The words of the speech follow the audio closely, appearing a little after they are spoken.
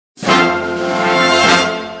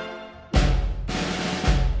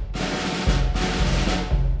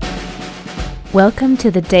Welcome to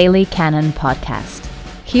the Daily Cannon podcast.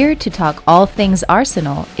 Here to talk all things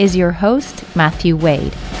Arsenal is your host, Matthew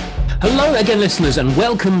Wade. Hello again, listeners, and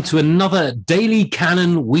welcome to another Daily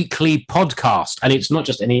Cannon Weekly podcast. And it's not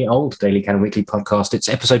just any old Daily Cannon Weekly podcast, it's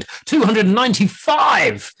episode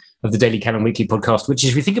 295 of the Daily Cannon Weekly podcast, which,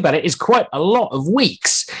 if you think about it, is quite a lot of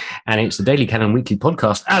weeks. And it's the Daily Cannon Weekly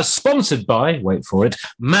podcast as sponsored by, wait for it,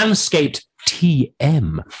 Manscaped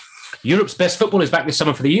TM. Europe's best football is back this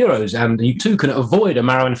summer for the Euros, and you too can avoid a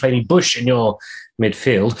marrow-inflaming bush in your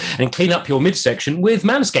midfield and clean up your midsection with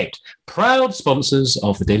Manscaped, proud sponsors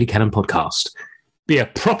of the Daily Cannon podcast. Be a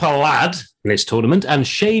proper lad in this tournament and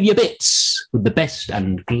shave your bits with the best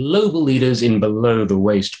and global leaders in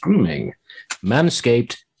below-the-waist grooming.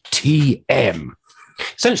 Manscaped TM.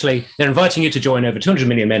 Essentially, they're inviting you to join over 200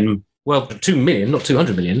 million men. Well, 2 million, not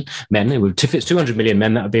 200 million men. If it's 200 million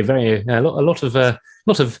men, that would be a lot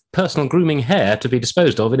of personal grooming hair to be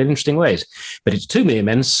disposed of in interesting ways. But it's 2 million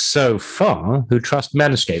men so far who trust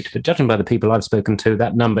Manscaped. But judging by the people I've spoken to,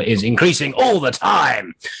 that number is increasing all the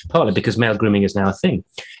time, partly because male grooming is now a thing.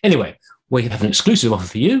 Anyway, we have an exclusive offer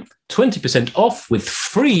for you, 20% off with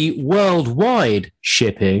free worldwide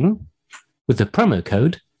shipping with the promo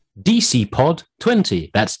code DCPOD20.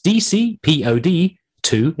 That's DCPOD20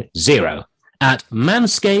 at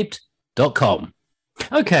manscaped.com.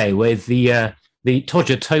 Okay, with the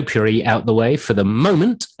Todger topiary out the way for the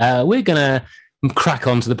moment, we're going to crack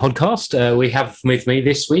on to the podcast. We have with me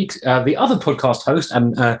this week the other podcast host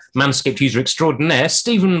and Manscaped user extraordinaire,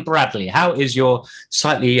 Stephen Bradley. How is your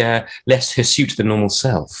slightly less hirsute than normal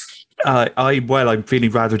self? I'm feeling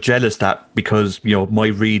rather jealous that because my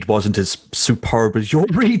read wasn't as superb as your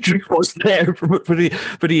read was there for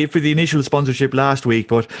the initial sponsorship last week.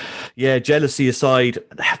 But yeah, jealousy aside,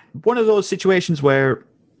 one of those situations where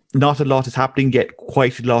not a lot is happening, yet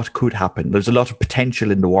quite a lot could happen. There's a lot of potential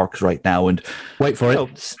in the works right now, and wait for it.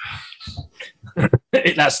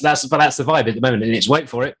 That's the vibe at the moment, and it's wait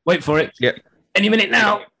for it. Yeah, any minute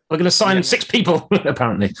now. We're going to sign 6 people,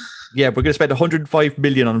 apparently. Yeah, we're going to spend 105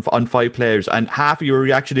 million on 5 players, and half of your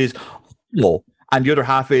reaction is, no, and the other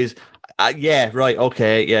half is, yeah, right,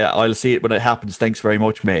 okay, yeah, I'll see it when it happens. Thanks very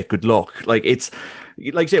much, mate. Good luck. Like it's,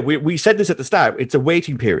 like I said, we said this at the start. It's a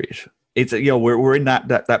waiting period. It's we're in that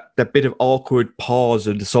bit of awkward pause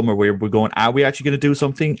in the summer where we're going, are we actually going to do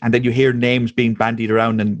something? And then you hear names being bandied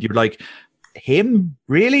around, and you're like, him,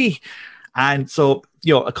 really? And so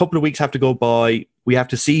a couple of weeks have to go by. We have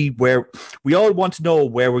to see where we all want to know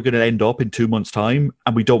where we're going to end up in 2 months' time,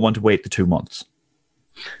 and we don't want to wait the 2 months.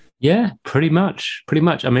 Yeah, pretty much.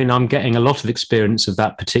 I mean, I'm getting a lot of experience of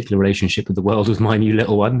that particular relationship with the world with my new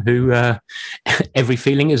little one, who every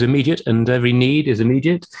feeling is immediate and every need is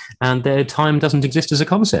immediate, and their time doesn't exist as a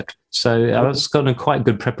concept. So that's got a quite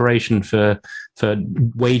good preparation for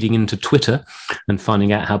wading into Twitter and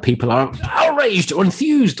finding out how people are outraged or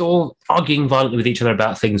enthused or arguing violently with each other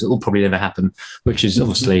about things that will probably never happen, which is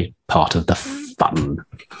obviously part of the fun.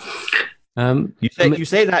 You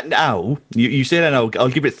say that now. You say that now. I'll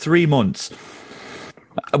give it 3 months.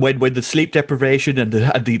 When the sleep deprivation and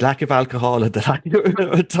the lack of alcohol and the lack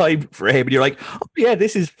of time frame, and you're like, oh yeah,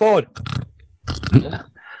 this is fun.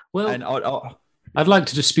 Well, and I'd like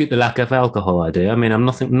to dispute the lack of alcohol idea. I mean, I'm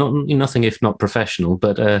nothing if not professional,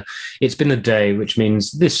 but it's been a day, which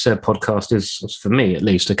means this podcast is, for me at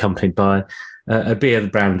least, accompanied by a beer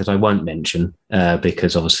brand that I won't mention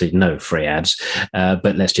because obviously no free ads.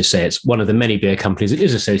 But let's just say it's one of the many beer companies that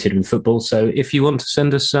is associated with football. So if you want to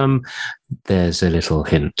send us some, there's a little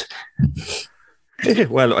hint.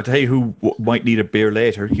 Well, I'll tell you who might need a beer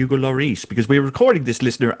later, Hugo Lloris, because we're recording this,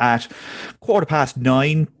 listener, at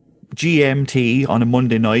 9:15 GMT on a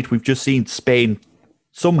Monday night. We've just seen Spain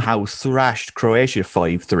somehow thrashed Croatia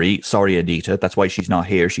 5-3. Sorry, Anita, that's why she's not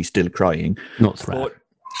here. She's still crying. Not thrashed.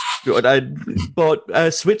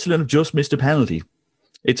 But Switzerland have just missed a penalty.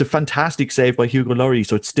 It's a fantastic save by Hugo Lloris,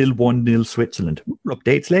 so it's still 1-0 Switzerland.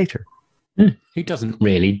 Updates later. He doesn't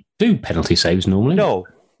really do penalty saves normally. No.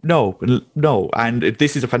 And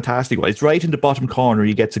this is a fantastic one. It's right in the bottom corner.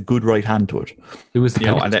 He gets a good right hand to it. Who was the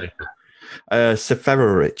penalty?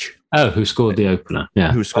 Seferovic. Oh, who scored the opener?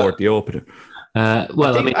 Yeah, who scored the opener? Sorry.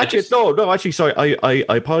 I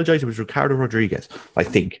apologize. It was Ricardo Rodriguez, I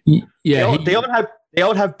think. Yeah, they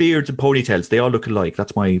all have beards and ponytails. They all look alike.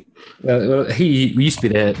 That's my. He used to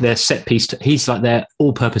be their set piece. He's like their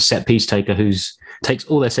all-purpose set piece taker who takes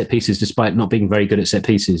all their set pieces despite not being very good at set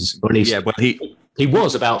pieces, or at least. Yeah, well, he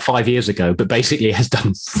was about 5 years ago, but basically has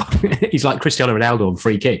done. He's like Cristiano Ronaldo on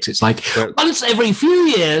free kicks. It's like once every few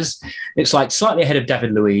years. It's like slightly ahead of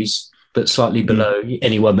David Luiz, but slightly below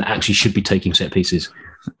anyone that actually should be taking set pieces.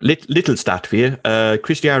 Little stat for you.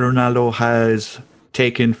 Cristiano Ronaldo has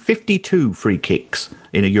taken 52 free kicks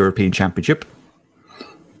in a European Championship.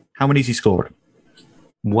 How many has he scored?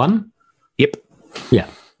 1? Yep. Yeah,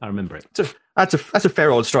 I remember it. That's a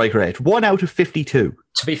fair old strike rate. 1 out of 52.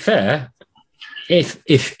 To be fair, if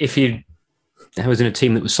he was in a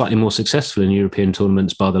team that was slightly more successful in European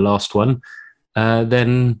tournaments by the last one,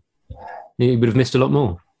 then he would have missed a lot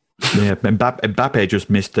more. Yeah, Mbappe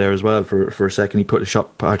just missed there as well for a second. He put a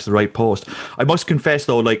shot out to the right post. I must confess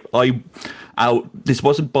though, like this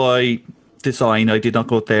wasn't by design. I did not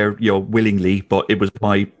go there, willingly, but it was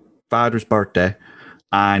my father's birthday,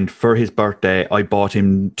 and for his birthday, I bought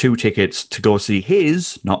him 2 tickets to go see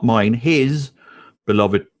his, not mine, his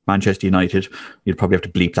beloved Manchester United. You'd probably have to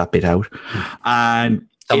bleep that bit out. And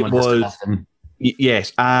Someone it was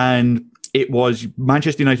yes, and it was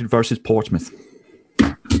Manchester United versus Portsmouth.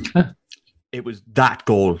 It was that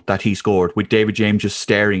goal that he scored with David James just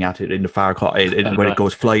staring at it in the far corner when it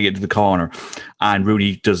goes flying into the corner, and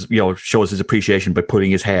Rooney does shows his appreciation by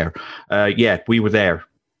pulling his hair. We were there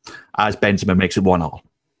as Benzema makes it 1-1.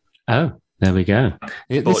 Oh, there we go.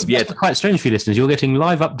 This is quite strange for you listeners. You're getting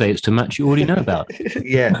live updates to match you already know about.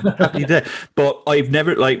 Yeah, happy day. But I've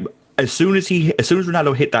never as soon as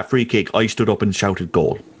Ronaldo hit that free kick, I stood up and shouted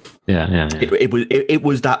goal. Yeah. It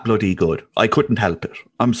was that bloody good. I couldn't help it.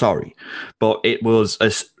 I'm sorry, but it was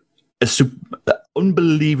a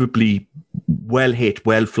unbelievably well hit,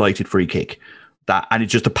 well flighted free kick. And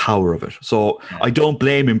it's just the power of it. So I don't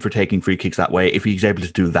blame him for taking free kicks that way if he's able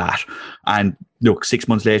to do that. And look, 6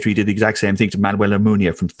 months later, he did the exact same thing to Manuel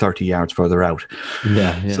Almunia from 30 yards further out.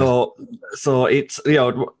 Yeah. So it's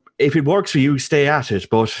if it works for you, stay at it.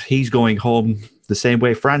 But he's going home the same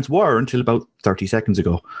way France were until about 30 seconds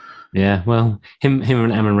ago. Yeah, well, him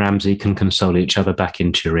and Aaron Ramsey can console each other back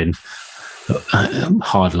in Turin.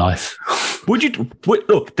 Hard life.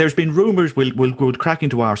 Look? There's been rumours. We'll crack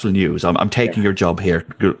into Arsenal news. I'm taking your job here.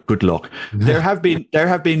 Good luck. There have been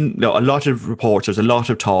a lot of reports. There's a lot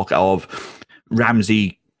of talk of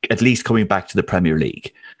Ramsey at least coming back to the Premier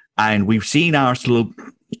League, and we've seen Arsenal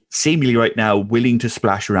seemingly right now willing to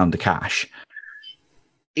splash around the cash.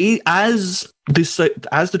 As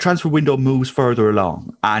the transfer window moves further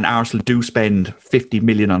along, and Arsenal do spend 50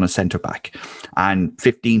 million on a centre back, and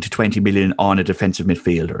 15 to 20 million on a defensive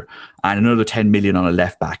midfielder, and another 10 million on a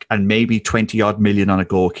left back, and maybe 20 odd million on a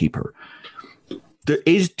goalkeeper. Do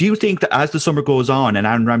you think that as the summer goes on and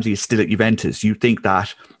Aaron Ramsey is still at Juventus, you think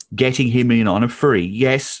that getting him in on a free,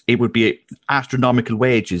 yes, it would be astronomical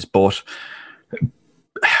wages, but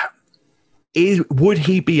would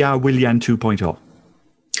he be our Willian 2.0?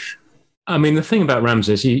 I mean, the thing about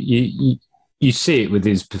Ramsey is you see it with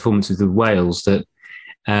his performances with Wales that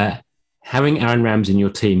having Aaron Ramsey in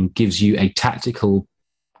your team gives you a tactical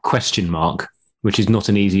question mark, which is not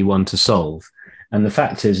an easy one to solve. And the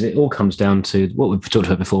fact is, it all comes down to what we've talked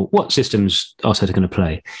about before. What systems Arteta going to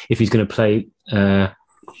play? If he's going to play a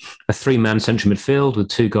 3-man central midfield with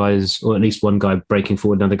 2 guys, or at least one guy breaking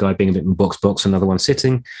forward, another guy being a bit box, another one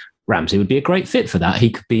sitting, Ramsey would be a great fit for that.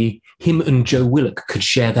 He could be, him and Joe Willock could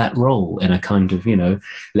share that role in a kind of,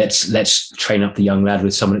 let's train up the young lad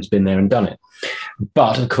with someone that's been there and done it.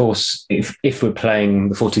 But of course, if we're playing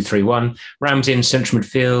the 4-2-3-1, Ramsey in central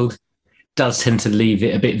midfield does tend to leave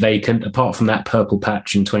it a bit vacant, apart from that purple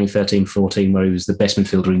patch in 2013-14, where he was the best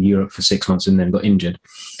midfielder in Europe for 6 months and then got injured,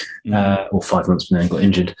 or 5 months and then got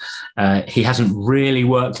injured. He hasn't really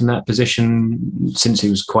worked in that position since he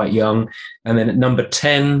was quite young. And then at number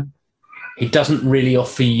 10, he doesn't really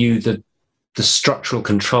offer you the structural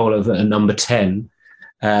control of a number 10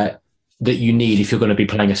 that you need if you're going to be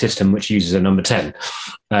playing a system which uses a number 10.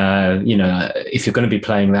 If you're going to be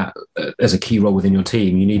playing that as a key role within your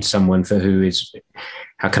team, you need someone for who is,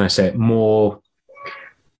 how can I say it, more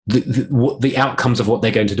the outcomes of what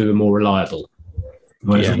they're going to do are more reliable.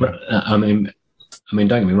 I mean,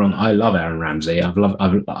 don't get me wrong. I love Aaron Ramsey.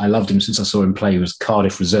 I loved him since I saw him play with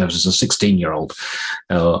Cardiff Reserves as a 16-year-old,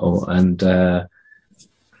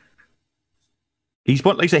 he's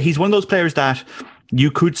one. Like I say, he's one of those players that you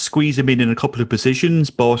could squeeze him in a couple of positions,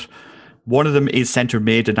 but one of them is centre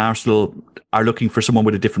mid, and Arsenal are looking for someone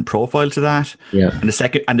with a different profile to that. Yeah. And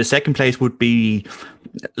the second place would be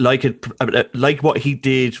like what he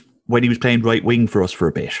did when he was playing right wing for us for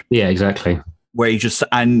a bit. Yeah, exactly. Where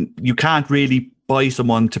you can't really buy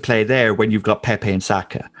someone to play there when you've got Pepe and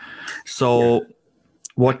Saka. So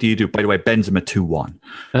what do you do? By the way, Benzema 2-1.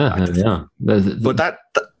 Yeah. But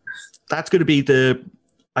that's going to be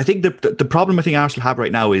I think the problem I think Arsenal have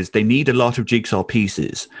right now is they need a lot of jigsaw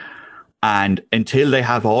pieces, and until they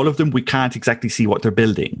have all of them, we can't exactly see what they're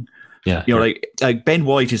building. Yeah, like Ben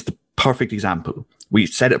White is the perfect example. I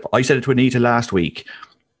said it to Anita last week.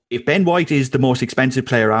 If Ben White is the most expensive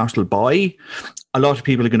player Arsenal buy, a lot of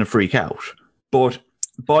people are going to freak out. But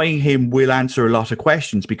buying him will answer a lot of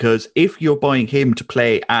questions, because if you're buying him to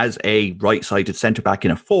play as a right-sided centre-back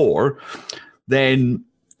in a 4, then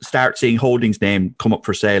start seeing Holding's name come up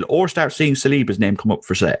for sale, or start seeing Saliba's name come up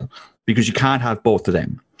for sale, because you can't have both of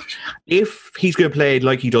them. If he's going to play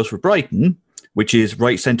like he does for Brighton, which is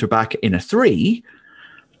right centre-back in a 3,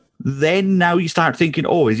 then now you start thinking,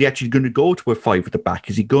 oh, is he actually going to go to a 5 at the back?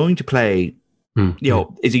 Is he going to play,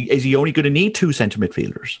 is he only going to need 2 centre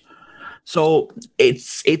midfielders? So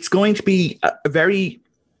it's going to be a very,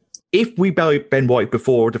 if we buy Ben White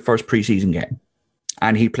before the first preseason game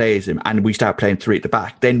and he plays him and we start playing 3 at the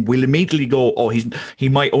back, then we'll immediately go, oh, he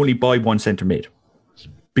might only buy 1 centre mid,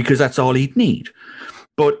 because that's all he'd need.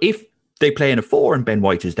 But if they play in a 4 and Ben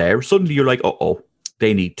White is there, suddenly you're like,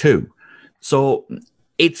 they need 2. So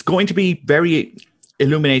it's going to be very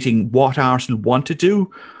illuminating what Arsenal want to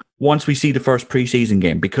do once we see the first preseason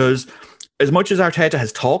game, because as much as Arteta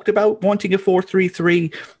has talked about wanting a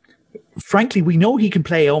 4-3-3, frankly, we know he can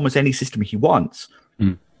play almost any system he wants.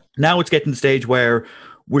 Now it's getting to the stage where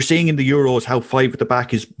we're seeing in the Euros how 5 at the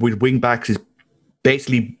back is with wing backs is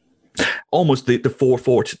basically almost the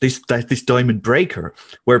 4-4, this diamond breaker,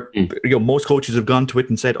 where most coaches have gone to it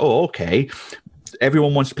and said, oh, okay,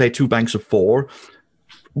 everyone wants to play 2 banks of 4.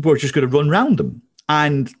 We're just going to run around them.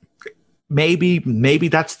 And maybe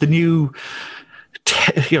that's the new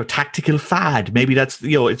tactical fad. Maybe that's,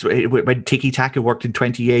 when tiki-taka worked in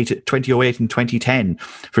 2008 and 2010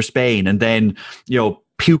 for Spain, and then,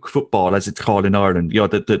 puke football, as it's called in Ireland,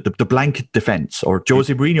 the blanket defence, or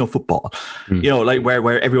Jose Mourinho football, like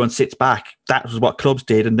where everyone sits back. That was what clubs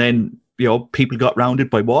did. And then, people got rounded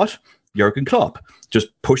by what? Jurgen Klopp, just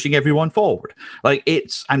pushing everyone forward.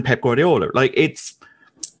 And Pep Guardiola.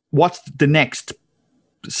 What's the next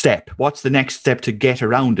step? What's the next step to get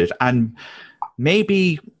around it? And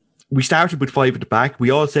maybe we started with 5 at the back. We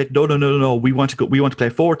all said, no, we want to play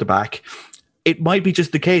 4 at the back. It might be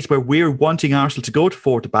just the case where we're wanting Arsenal to go to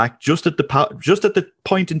 4 at the back just at the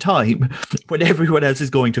point in time when everyone else is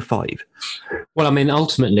going to 5. Well, I mean,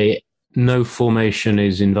 ultimately, no formation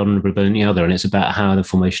is invulnerable than any other, and it's about how the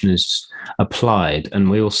formation is applied. And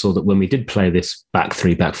we all saw that when we did play this back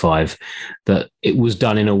 3, back 5, that it was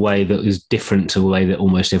done in a way that is different to the way that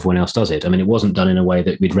almost everyone else does it. I mean, it wasn't done in a way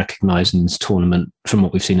that we'd recognise in this tournament from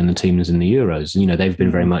what we've seen in the teams in the Euros. They've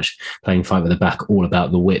been very much playing 5 at the back, all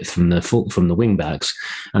about the width from the wing backs,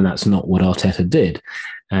 and that's not what Arteta did.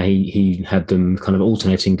 He had them kind of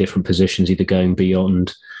alternating different positions, either going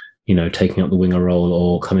beyond, taking up the winger role,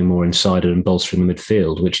 or coming more inside and bolstering the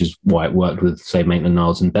midfield, which is why it worked with, say,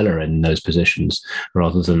 Maitland-Niles and Bellerin in those positions,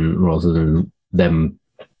 rather than them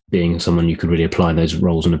being someone you could really apply those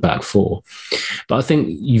roles in a back 4. But I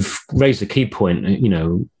think you've raised a key point.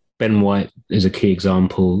 Ben White is a key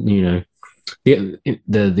example. The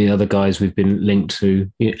other guys we've been linked to,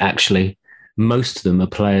 actually, most of them are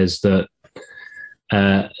players that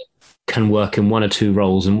can work in 1 or 2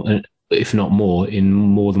 roles, and if not more, in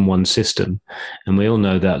more than one system. And we all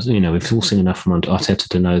know that, we've all seen enough from Arteta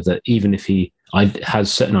to know that even if he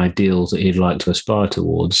has certain ideals that he'd like to aspire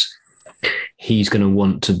towards, he's going to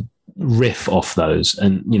want to riff off those.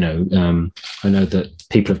 And, I know that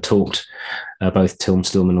people have talked, both Tim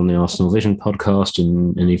Stillman on the Arsenal Vision podcast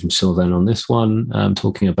and even Sylvain on this one,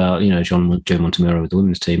 talking about, Joe Montemurro with the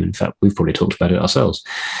women's team. In fact, we've probably talked about it ourselves.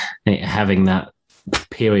 Having that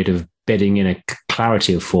period of bedding in a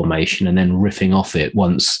clarity of formation and then riffing off it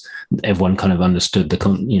once everyone kind of understood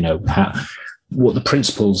what the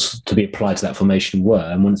principles to be applied to that formation were.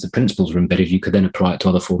 And once the principles were embedded, you could then apply it to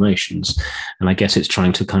other formations. And I guess it's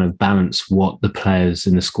trying to kind of balance what the players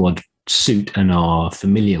in the squad suit and are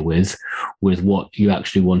familiar with what you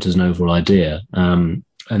actually want as an overall idea. And,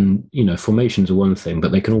 formations are one thing,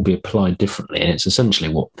 but they can all be applied differently. And it's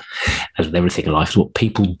essentially what, as with everything in life, is what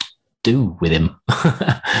people do with him.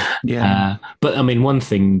 Yeah. But I mean, one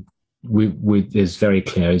thing we is very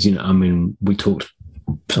clear is, we talked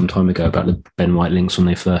some time ago about the Ben White links when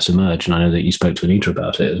they first emerged, and I know that you spoke to Anita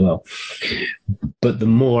about it as well. But the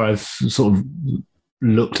more I've sort of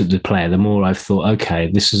looked at the player, the more I've thought, okay,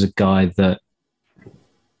 this is a guy that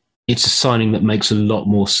it's a signing that makes a lot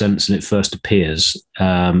more sense than it first appears,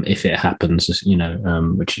 if it happens,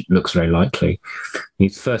 which looks very likely.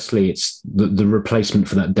 Firstly, it's the replacement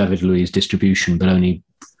for that David Luiz distribution, but only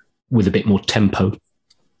with a bit more tempo.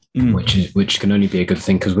 which can only be a good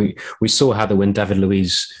thing, because we saw how when David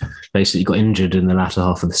Luiz basically got injured in the latter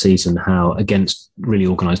half of the season, how against really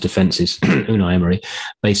organised defences, Unai Emery,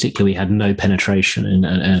 basically we had no penetration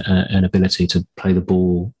and ability to play the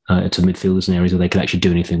ball to midfielders in areas where they could actually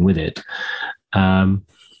do anything with it. And,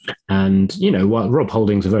 while Rob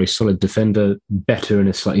Holding's a very solid defender, better in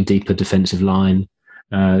a slightly deeper defensive line,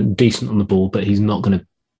 decent on the ball, but he's not going to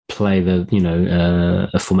play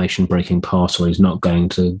a formation breaking pass, or he's not going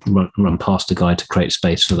to run past a guy to create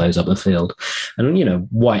space for those up the field. And,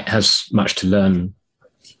 White has much to learn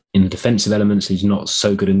in the defensive elements. He's not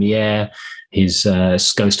so good in the air. His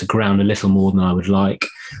goes to ground a little more than I would like,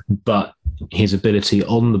 but his ability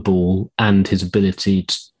on the ball and his ability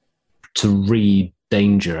to read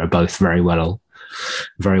danger are both very well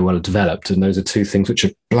developed, and those are two things which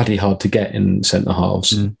are bloody hard to get in centre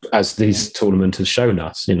halves, as this tournament has shown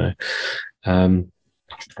us. And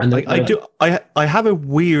I have a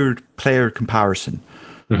weird player comparison,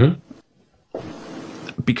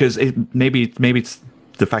 because maybe it's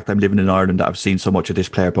the fact that I'm living in Ireland that I've seen so much of this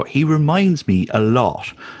player, but he reminds me a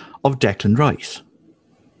lot of Declan Rice.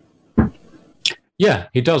 Yeah,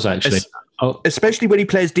 he does actually. Especially when he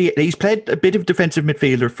plays, he's played a bit of defensive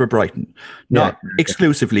midfielder for Brighton, not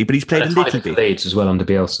exclusively, but he's played a little bit. Leeds as well under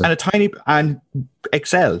Bielsa, and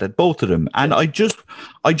excelled at both of them. And I just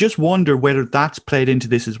wonder whether that's played into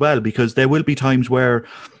this as well, because there will be times where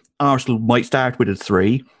Arsenal might start with a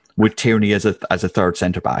 3 with Tierney as a third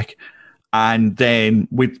centre back, and then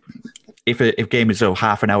if game is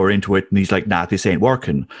half an hour into it and he's like, nah, this ain't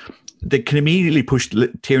working, they can immediately push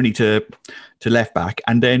Tierney to left back,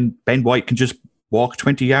 and then Ben White can just walk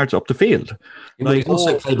 20 yards up the field. He's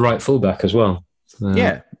also played right fullback as well.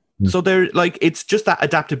 So they're it's just that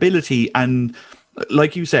adaptability, and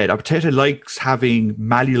like you said, Arteta likes having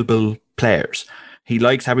malleable players. He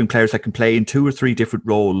likes having players that can play in 2 or 3 different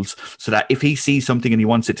roles, so that if he sees something and he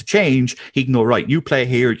wants it to change, he can go, right, you play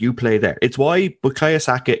here, you play there. It's why Bukayo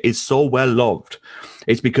Saka is so well loved.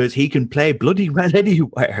 It's because he can play bloody well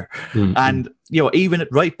anywhere. Mm-hmm. And, even at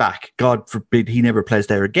right back, God forbid he never plays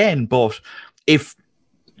there again. But if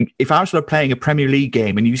Arsenal are playing a Premier League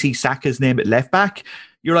game and you see Saka's name at left back,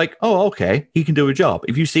 you're like, oh, okay, he can do a job.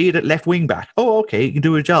 If you see it at left wing back, oh, okay, he can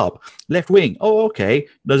do a job. Left wing, oh, okay,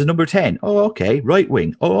 there's a number 10. Oh, okay, right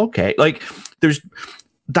wing, oh, okay.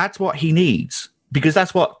 That's what he needs, because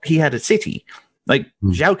that's what he had at City.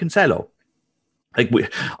 João Cancelo.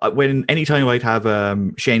 Anytime I'd have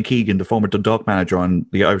Shane Keegan, the former Dundalk manager, on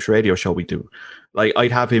the Irish radio show we do,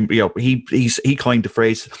 I'd have him, he coined the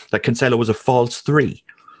phrase that Cancelo was a false 3.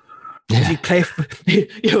 Yeah.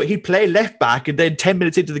 He'd play left back, and then 10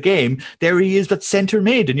 minutes into the game, there he is at centre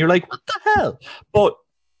mid, and you're like, what the hell? But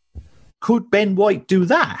could Ben White do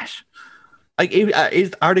that? Are they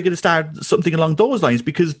going to start something along those lines?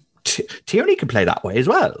 Because Tierney can play that way as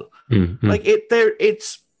well. Mm-hmm.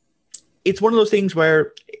 It's one of those things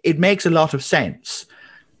where it makes a lot of sense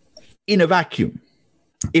in a vacuum.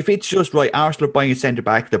 If it's just right, Arsenal are buying a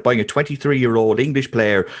centre-back, they're buying a 23-year-old English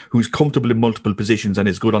player who's comfortable in multiple positions and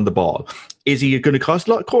is good on the ball. Is he going to cost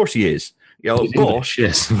a lot? Of course he is. English,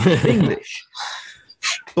 yes. English.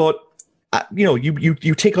 But,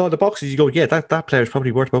 you tick all the boxes. You go, yeah, that player is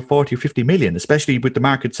probably worth about 40 or 50 million, especially with the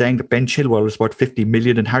market saying that Ben Chilwell is worth 50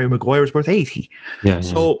 million and Harry Maguire is worth 80. Yeah.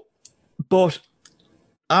 So, but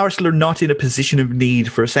Arsenal are not in a position of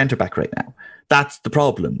need for a centre-back right now. That's the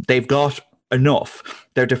problem. They've got enough.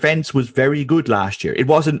 Their defence was very good last year. It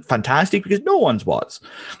wasn't fantastic because no one's was,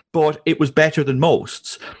 but it was better than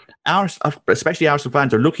most. Especially Arsenal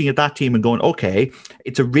fans are looking at that team and going, okay,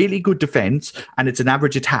 it's a really good defence and it's an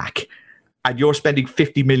average attack, and you're spending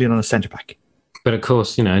 50 million on a centre-back. But of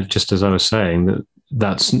course, just as I was saying,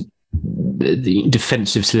 that's the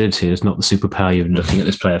defensive solidity is not the superpower you're looking at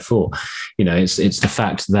this player for. It's the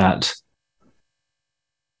fact that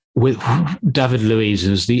with David Luiz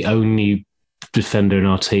as the only defender in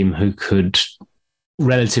our team who could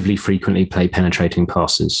relatively frequently play penetrating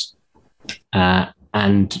passes.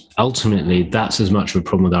 And ultimately, that's as much of a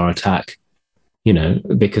problem with our attack,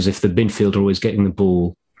 because if the midfield are always getting the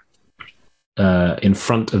ball in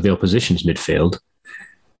front of the opposition's midfield,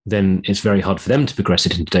 then it's very hard for them to progress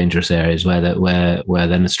it into dangerous areas where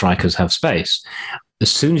then the strikers have space. As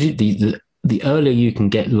soon as the earlier you can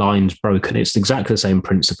get lines broken, it's exactly the same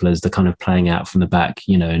principle as the kind of playing out from the back,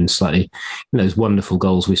 and slightly, those wonderful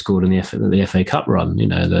goals we scored in the FA Cup run,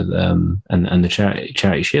 and the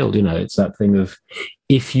Charity Shield. It's that thing of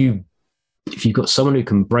if you've got someone who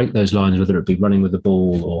can break those lines, whether it be running with the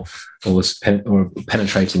ball or a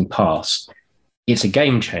penetrating pass, it's a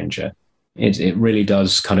game changer. It really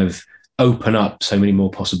does kind of open up so many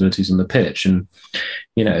more possibilities on the pitch. And,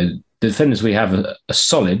 the defenders we have are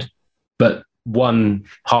solid, but one,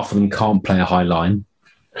 half of them can't play a high line.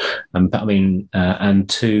 And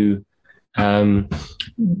two,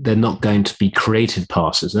 they're not going to be creative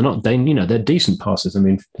passers. They're decent passers.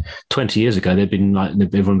 20 years ago, they'd been like,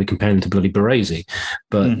 everyone would be comparing them to bloody Baresi.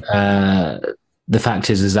 But the fact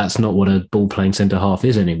is that's not what a ball-playing centre-half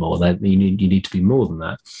is anymore. You need to be more than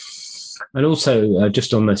that. And also,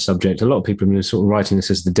 just on this subject, a lot of people have been sort of writing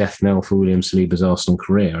this as the death knell for William Saliba's Arsenal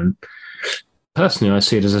career. And personally, I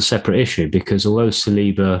see it as a separate issue, because although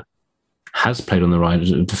Saliba has played on the right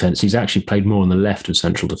of defence, he's actually played more on the left of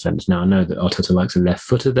central defence. Now, I know that Arteta likes a left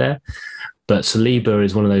footer there, but Saliba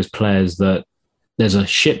is one of those players that there's a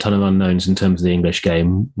shit ton of unknowns in terms of the English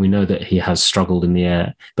game. We know that he has struggled in the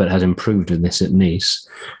air, but has improved in this at Nice.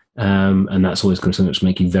 And that's always going to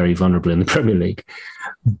make you very vulnerable in the Premier League.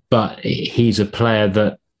 But he's a player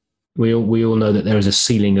that we all know that there is a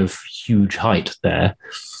ceiling of huge height there.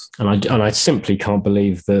 And I simply can't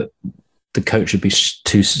believe that the coach would be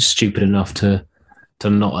too stupid enough to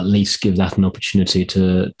not at least give that an opportunity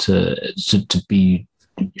to be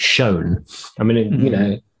shown.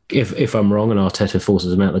 If I'm wrong and Arteta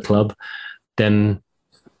forces him out of the club, then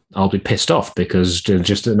I'll be pissed off, because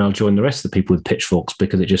and I'll join the rest of the people with pitchforks,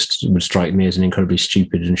 because it just would strike me as an incredibly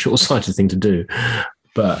stupid and short-sighted thing to do.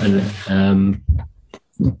 But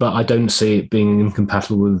I don't see it being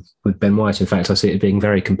incompatible with Ben White. In fact, I see it being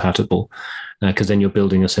very compatible, because then you're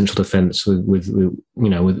building a central defence with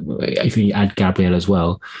if you add Gabriel as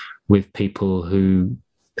well, with people who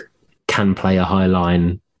can play a high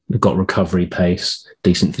line, got recovery pace,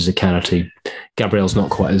 decent physicality. Gabriel's not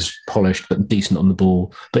quite as polished, but decent on the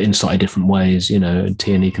ball, but in slightly different ways.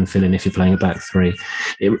 Tierney can fill in if you're playing a back three.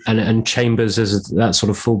 And Chambers as that sort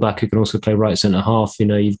of fullback who can also play right centre half.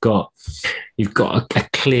 You've got a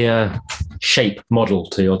clear shape model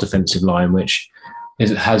to your defensive line, which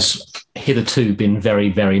has hitherto been very,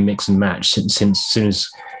 very mix and match since soon as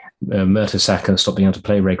Mertesacker stopped being able to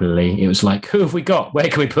play regularly. It was like, who have we got? Where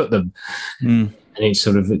can we put them? And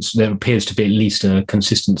there appears to be at least a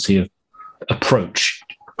consistency of approach.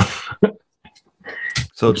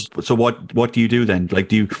 So what do you do then?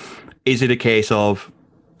 Is it a case of,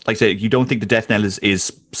 like I say, you don't think the death knell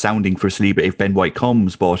is sounding for Saliba if Ben White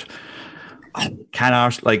comes, but can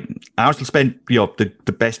Arsenal spent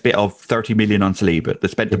the best bit of 30 million on Saliba? They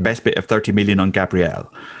spent the best bit of 30 million on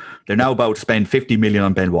Gabriel. They're now about to spend 50 million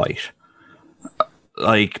on Ben White.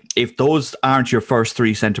 If those aren't your first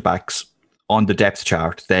three centre backs on the depth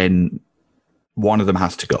chart, then one of them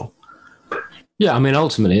has to go. Yeah,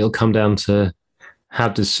 ultimately it'll come down to how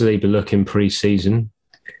does Saliba look in pre-season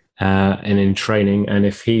and in training, and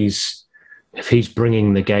if he's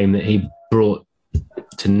bringing the game that he brought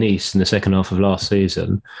to Nice in the second half of last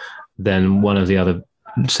season, then one of the other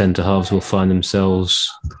centre halves will find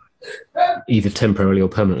themselves either temporarily or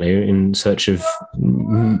permanently in search of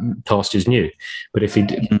pastures new. But if he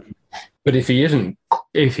isn't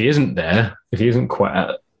there, if he isn't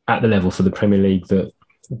quite at the level for the Premier League,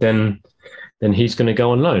 then he's going to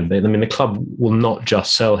go on loan. The club will not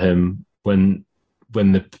just sell him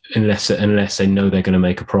unless they know they're going to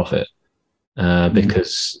make a profit,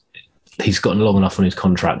 because he's gotten long enough on his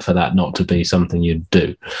contract for that not to be something you'd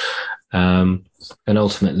do. And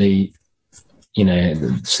ultimately, whether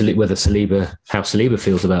how Saliba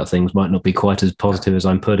feels about things might not be quite as positive as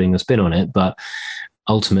I'm putting a spin on it, but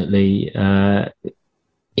ultimately,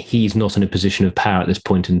 he's not in a position of power at this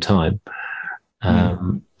point in time.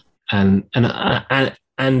 And I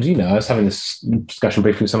was having this discussion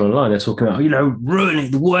briefly with someone online. They're talking about,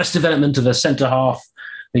 ruining the worst development of a centre half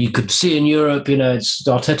that you could see in Europe. It's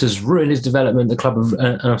Arteta's ruined his development. The club,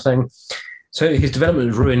 and I'm saying, so his development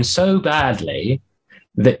was ruined so badly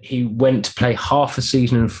that he went to play half a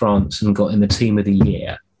season in France and got in the team of the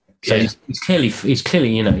year. So he's clearly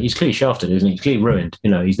shafted, isn't he? He's clearly ruined.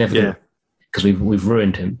 He's never because we've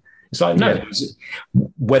ruined him. It's like, no,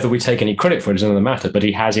 whether we take any credit for it is another matter, but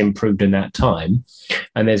he has improved in that time.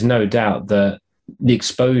 And there's no doubt that the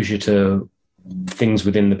exposure to things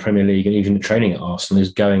within the Premier League and even the training at Arsenal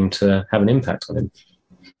is going to have an impact on him.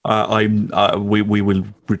 We will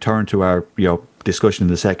return to our discussion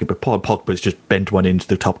in a second, but Paul Pogba's just bent one into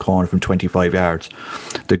the top corner from 25 yards.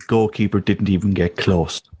 The goalkeeper didn't even get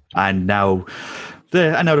close. And now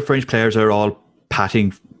the French players are all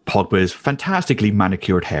patting Pogba's fantastically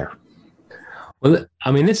manicured hair. Well,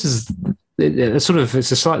 this is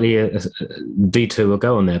it's a slightly detour we'll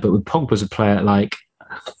go on there, but with Pogba's a player,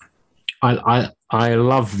 I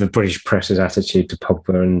love the British press's attitude to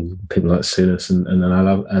Pogba and people like Souness, and I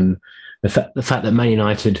love the fact that Man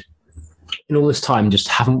United in all this time just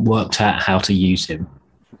haven't worked out how to use him.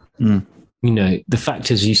 You know, the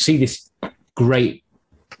fact is, you see this great,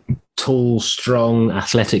 tall, strong,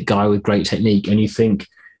 athletic guy with great technique, and you think,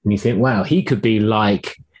 wow, he could be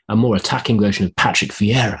like a more attacking version of Patrick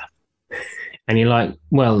Vieira. And you're like,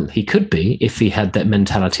 well, he could be if he had that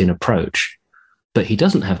mentality and approach, but he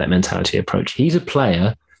doesn't have that mentality approach. He's a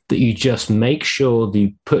player that you just make sure that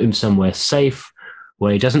you put him somewhere safe,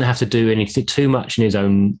 where he doesn't have to do anything too much in his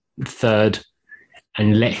own third,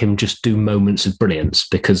 and let him just do moments of brilliance,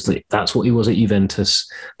 because that's what he was at Juventus.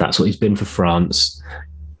 That's what he's been for France.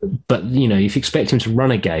 But, you know, if you expect him to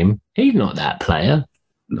run a game, he's not that player.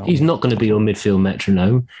 No. He's not going to be your midfield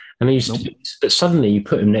metronome. And but suddenly you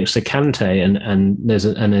put him next to Kante, and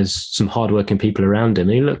there's some hardworking people around him.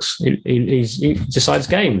 And he decides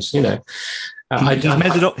games, you know.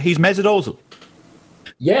 He's Mesut Ozil.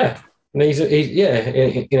 Yeah. And he's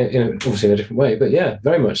obviously in a different way, but yeah,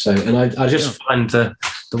 very much so. And I just find the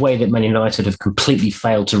way that Man United have completely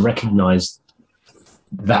failed to recognise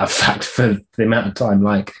that fact for the amount of time.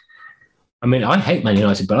 Like, I mean, I hate Man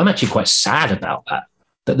United, but I'm actually quite sad about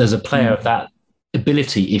that there's a player of that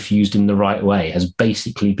ability, if used in the right way, has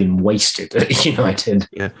basically been wasted at United.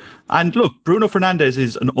 Yeah. And look, Bruno Fernandes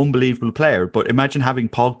is an unbelievable player, but imagine having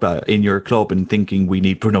Pogba in your club and thinking we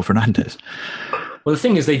need Bruno Fernandes. Well, the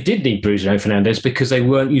thing is, they did need Bruno Fernandes because they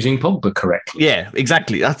weren't using Pogba correctly. Yeah,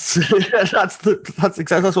 exactly. That's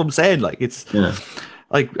exactly what I'm saying. Like, it's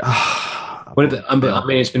like, I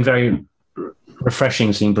mean, it's been very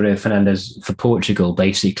refreshing seeing Bruno Fernandes for Portugal,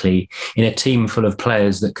 basically in a team full of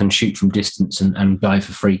players that can shoot from distance and dive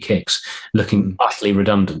for free kicks, looking utterly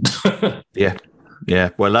redundant. Yeah.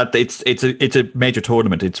 Well, it's a major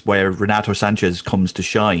tournament. It's where Renato Sanchez comes to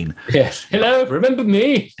shine. Yes. Hello, remember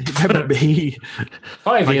me? Remember me?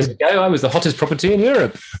 5 years ago, I was the hottest property in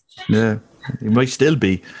Europe. Yeah, it might still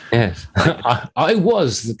be. Yes, I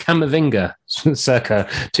was the Camavinga circa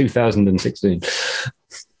 2016.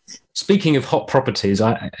 Speaking of hot properties,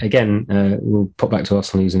 we'll pop back to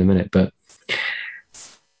Arsenal news in a minute, but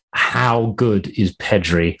how good is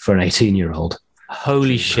Pedri for an 18-year-old?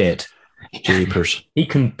 Holy shit. Jeepers. He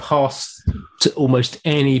can pass to almost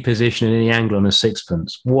any position in any angle on a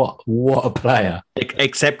sixpence. What a player.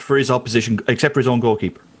 Except for his opposition, except for his own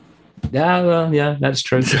goalkeeper. Yeah, well, yeah, that's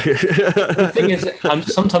true. The thing is,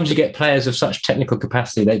 sometimes you get players of such technical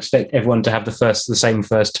capacity, they expect everyone to have the same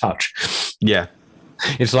first touch. Yeah.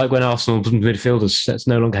 It's like when Arsenal midfielders, that's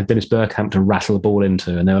no longer had Dennis Bergkamp to rattle the ball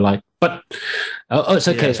into, and they were like, but, it's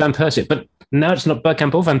okay, it's Van Persie, but now it's not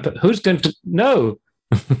Bergkamp or Van Persie. Who's going to, no.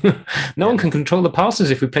 No one can control the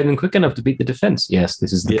passes if we play them quick enough to beat the defence. Yes,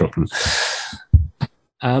 this is the problem.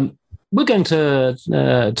 We're going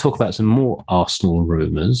to talk about some more Arsenal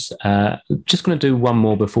rumours. Just going to do one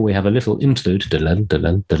more before we have a little interlude. And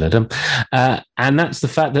that's the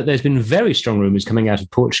fact that there's been very strong rumours coming out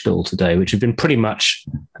of Portugal today, which have been pretty much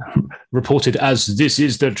reported as this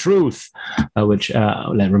is the truth, which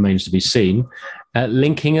remains to be seen.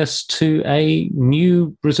 Linking us to a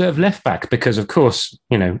new reserve left back, because of course,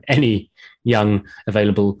 you know, any young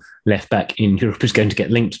available left back in Europe is going to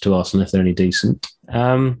get linked to Arsenal if they're any decent.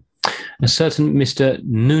 A certain Mr.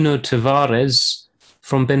 Nuno Tavares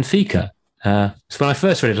from Benfica. So when I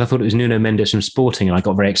first read it, I thought it was Nuno Mendes from Sporting, and I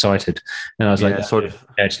got very excited. And I was it's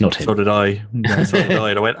not him. So did I. Yeah, so did I.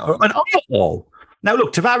 And I went, oh. Now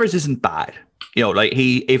look, Tavares isn't bad. You know, like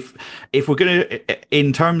if we're gonna,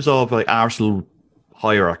 in terms of like Arsenal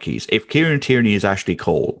hierarchies, if Kieran Tierney is Ashley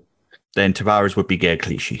Cole, then Tavares would be Gael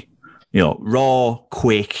Clichy. You know, raw,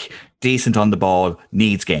 quick, decent on the ball,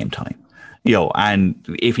 needs game time. You know, and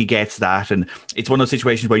if he gets that, and it's one of those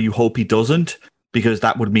situations where you hope he doesn't, because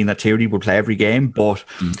that would mean that Tierney would play every game, but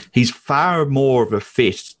he's far more of a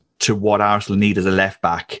fit to what Arsenal need as a left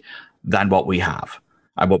back than what we have.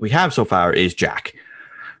 And what we have so far is Jack.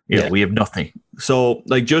 You know, we have nothing. So,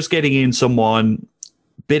 like, just getting in someone,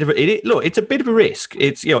 it's a bit of a risk.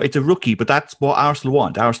 It's, you know, it's a rookie, but that's what Arsenal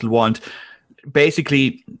want. Arsenal want,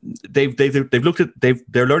 basically, they're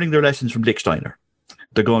learning their lessons from Dick Steiner.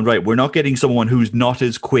 They're going, right, we're not getting someone who's not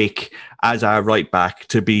as quick as our right back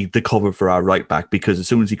to be the cover for our right back, because as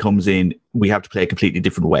soon as he comes in, we have to play a completely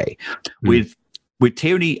different way. With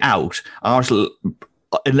Tierney out, Arsenal,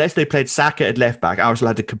 unless they played Saka at left back, Arsenal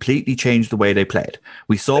had to completely change the way they played.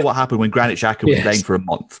 We saw what happened when Granit Xhaka was playing for a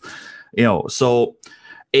month. You know, so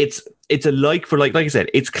it's a like I said,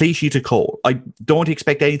 it's Clichy to Cole. I don't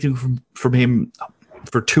expect anything from him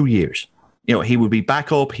for 2 years. You know, he will be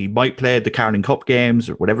back up. He might play the Carling Cup games,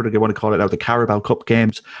 or whatever they want to call it now, the Carabao Cup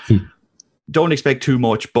games. Don't expect too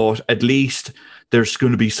much, but at least there's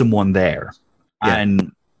going to be someone there. Yeah.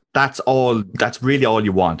 And that's all. That's really all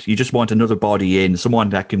you want. You just want another body in, someone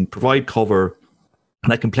that can provide cover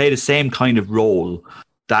and that can play the same kind of role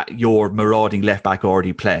that your marauding left back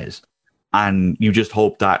already plays. And you just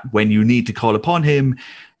hope that when you need to call upon him,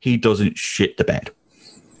 he doesn't shit the bed.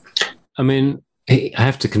 I mean, I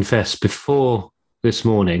have to confess, before this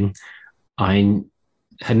morning, I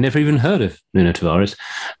had never even heard of Nuno Tavares,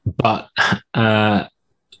 but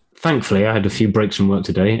thankfully I had a few breaks from work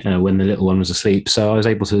today when the little one was asleep, so I was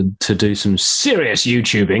able to do some serious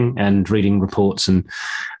YouTubing and reading reports and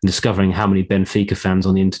discovering how many Benfica fans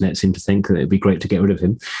on the internet seem to think that it'd be great to get rid of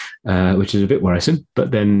him, which is a bit worrisome.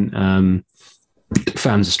 But then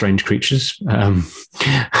fans are strange creatures.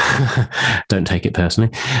 Don't take it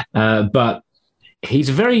personally. But he's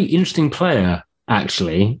a very interesting player,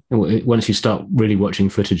 actually, once you start really watching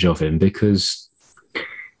footage of him, because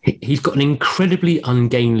he's got an incredibly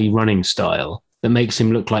ungainly running style that makes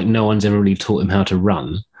him look like no one's ever really taught him how to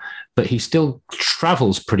run, but he still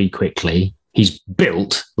travels pretty quickly. He's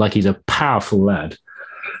built like he's a powerful lad.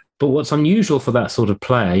 But what's unusual for that sort of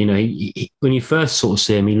player, when you first sort of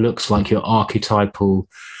see him, he looks like your archetypal,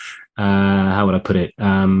 how would I put it,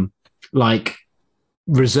 like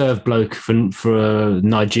reserve bloke for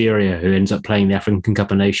Nigeria who ends up playing the African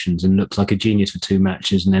Cup of Nations and looks like a genius for 2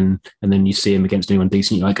 matches, and then you see him against anyone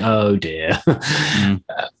decent, you're like, oh dear.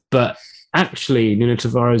 But actually, Nuno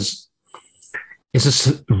Tavares is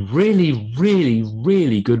a really, really,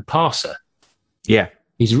 really good passer. Yeah.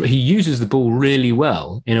 He uses the ball really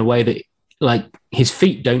well in a way that, like, his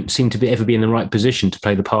feet don't seem to ever be in the right position to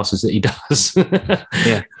play the passes that he does.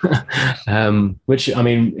 Yeah. Which, I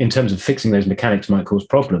mean, in terms of fixing those mechanics might cause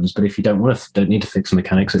problems, but if you don't need to fix the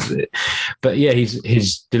mechanics, but yeah,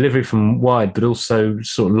 his delivery from wide, but also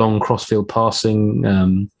sort of long crossfield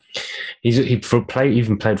passing. He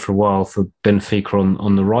even played for a while for Benfica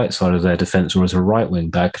on the right side of their defence, or as a right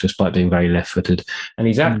wing back, despite being very left-footed. And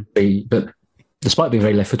he's actually, but despite being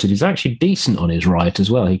very left-footed, he's actually decent on his right as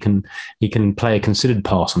well. He can play a considered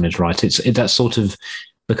pass on his right. It's that sort of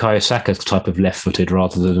Bukayo Saka type of left-footed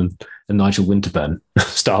rather than a Nigel Winterburn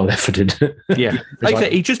style left-footed. Yeah, like I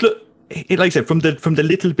said, he just look. Like I said, from the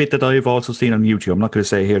little bit that I've also seen on YouTube, I'm not going to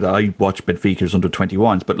say here that I watch Benfica's under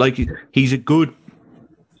 21s, but like he's a good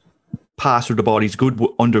passer of the ball. He's good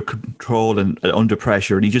under control and under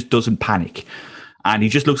pressure, and he just doesn't panic. And he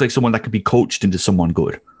just looks like someone that could be coached into someone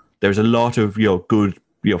good. There's a lot of good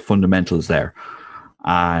fundamentals there,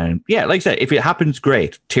 and yeah, like I said, if it happens,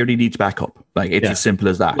 great. Tierney needs backup. Like it's as simple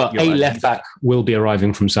as that. Well, a left back will be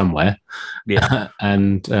arriving from somewhere. Yeah,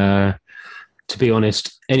 and to be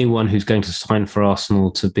honest, anyone who's going to sign for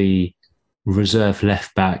Arsenal to be reserve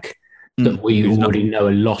left back that we already know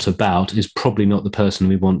a lot about is probably not the person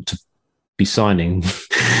we want to be signing.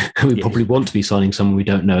 Probably want to be signing someone we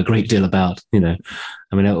don't know a great deal about. I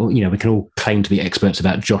mean, we can all claim to be experts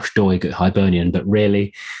about Josh Doig at Hibernian, but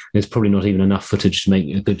really, there's probably not even enough footage to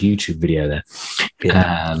make a good YouTube video there.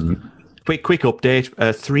 Yeah. Quick update: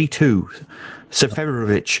 3-2,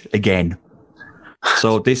 Seferovic again.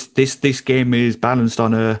 So this game is balanced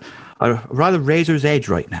on a rather razor's edge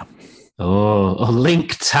right now. Oh,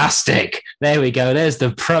 Linktastic. There we go. There's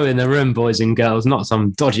the pro in the room, boys and girls, not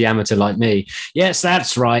some dodgy amateur like me. Yes,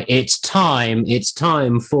 that's right. It's time. It's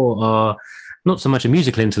time for our, not so much a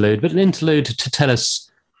musical interlude, but an interlude to tell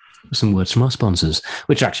us some words from our sponsors,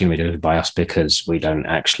 which actually we do by us because we don't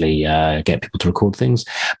actually get people to record things.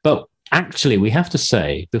 But actually, we have to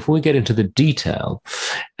say, before we get into the detail,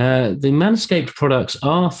 the Manscaped products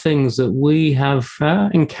are things that we have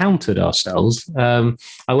encountered ourselves. I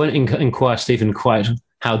won't inquire, Stephen, quite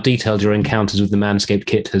how detailed your encounters with the Manscaped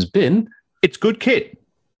kit has been. It's good kit.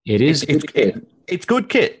 It is good kit. It's good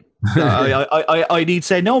kit. I need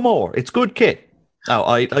say no more. It's good kit.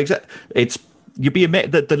 It's you'd be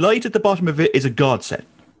amazed that the light at the bottom of it is a godsend.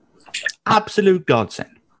 Absolute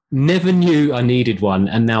godsend. Never knew I needed one,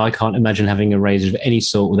 and now I can't imagine having a razor of any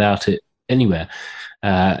sort without it anywhere.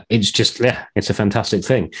 It's just, it's a fantastic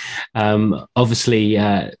thing. Obviously,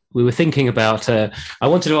 we were thinking about, I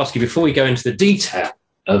wanted to ask you, before we go into the detail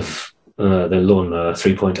of the Lawnmower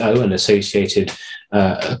 3.0 and associated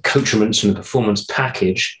accoutrements from the performance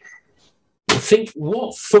package,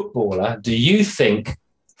 what footballer do you think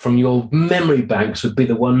from your memory banks would be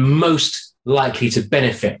the one most likely to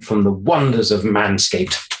benefit from the wonders of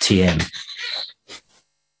Manscaped TM?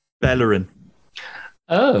 Bellerin.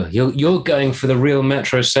 Oh, you're going for the real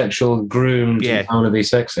metrosexual groomed. Yeah, I want to be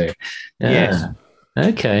sexy. Yes.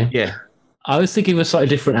 Okay. Yeah. I was thinking of a slightly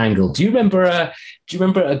different angle. Do you remember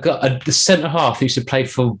the centre half who used to play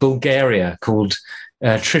for Bulgaria called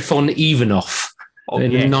Trifon Ivanov?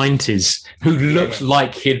 in the 90s who looked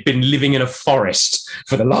like he'd been living in a forest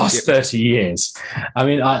for the last 30 years. I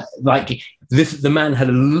mean, the man had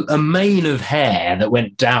a mane of hair that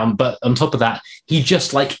went down, but on top of that, he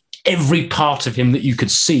just every part of him that you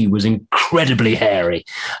could see was incredibly hairy.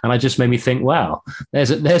 And I just made me think, wow,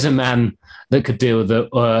 there's a man that could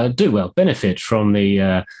benefit from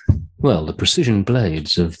the precision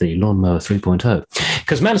blades of the Lawnmower 3.0.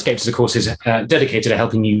 Because Manscaped, of course, is dedicated to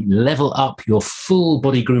helping you level up your full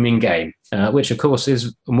body grooming game, which, of course,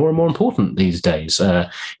 is more and more important these days.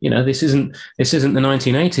 This isn't the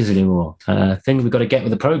 1980s anymore. Thing we've got to get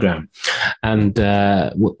with the program. And,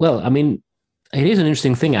 it is an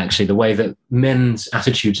interesting thing, actually, the way that men's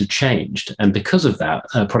attitudes have changed. And because of that,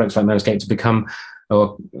 products like Manscaped have become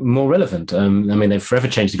more relevant. They've forever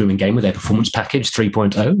changed the grooming game with their Performance Package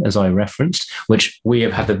 3.0, as I referenced, which we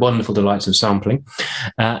have had the wonderful delights of sampling.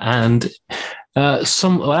 Someone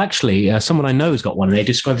I know has got one, and they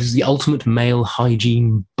describe it as the ultimate male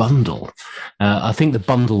hygiene bundle. I think the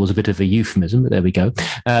bundle was a bit of a euphemism, but there we go.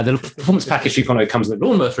 The Performance Package 3.0 comes with the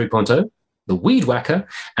Lawnmower 3.0, the Weed Whacker,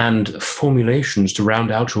 and formulations to round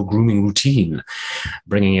out your grooming routine,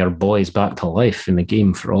 bringing your boys back to life in the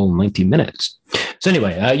game for all 90 minutes. So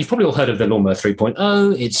anyway, you've probably all heard of the Lawnmower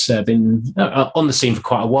 3.0. It's been on the scene for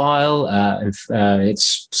quite a while.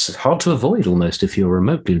 It's hard to avoid almost if you're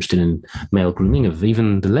remotely interested in male grooming of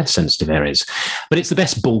even the less sensitive areas. But it's the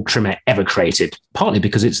best ball trimmer ever created, partly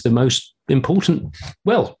because it's the most important,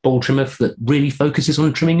 ball trimmer that really focuses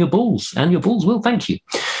on trimming your balls, and your balls will thank you.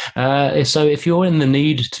 So if you're in the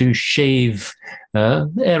need to shave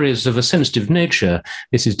areas of a sensitive nature,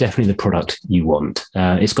 this is definitely the product you want.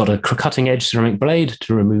 It's got a cutting-edge ceramic blade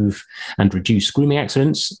to remove and reduce grooming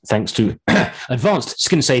accidents, thanks to advanced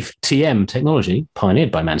skin-safe TM technology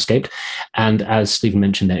pioneered by Manscaped. And as Stephen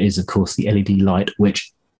mentioned, there is, of course, the LED light,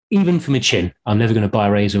 which even for my chin, I'm never going to buy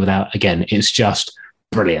a razor without. Again, it's just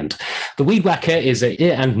brilliant. The Weed Whacker is a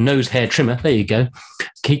ear and nose hair trimmer. There you go.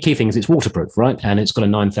 Key thing is it's waterproof, right? And it's got a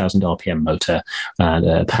 9,000 RPM motor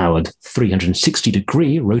and powered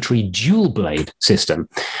 360-degree rotary dual blade system,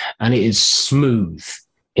 and it is smooth.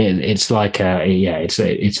 It's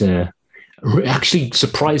actually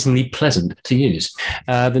surprisingly pleasant to use.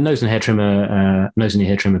 The nose and ear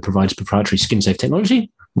hair trimmer provides proprietary skin-safe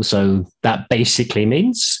technology. So that basically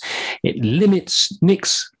means it limits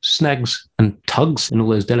nicks, snags, and tugs in all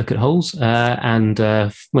those delicate holes.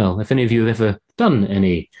 If any of you have ever done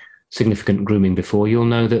any significant grooming before, you'll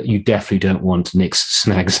know that you definitely don't want nicks,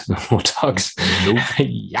 snags, or tugs. Nope.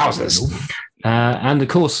 Yowzers. Nope. And of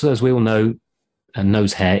course, as we all know,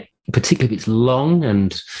 nose hair, particularly if it's long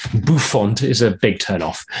and bouffant, is a big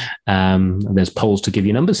turn-off. There's polls to give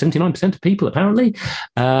you numbers. 79% of people apparently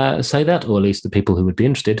say that, or at least the people who would be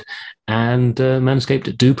interested. And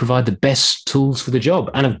Manscaped do provide the best tools for the job.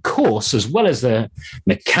 And of course, as well as the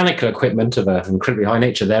mechanical equipment of an incredibly high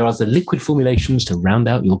nature, there are the liquid formulations to round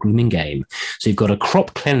out your grooming game. So you've got a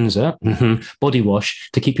crop cleanser, body wash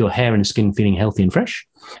to keep your hair and skin feeling healthy and fresh.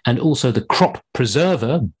 And also the Crop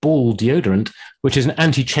Preserver ball deodorant, which is an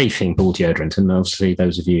anti-chafing ball deodorant. And obviously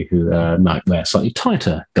those of you who might wear slightly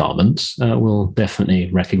tighter garments will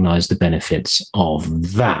definitely recognize the benefits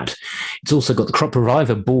of that. It's also got the Crop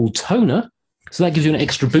Reviver ball toner. So that gives you an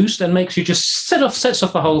extra boost and makes you just sets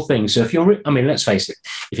off the whole thing. So if you're, let's face it,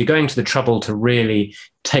 if you're going to the trouble to really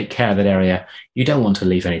take care of that area, you don't want to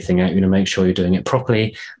leave anything out. You're going to make sure you're doing it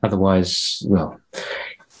properly. Otherwise,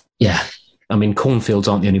 cornfields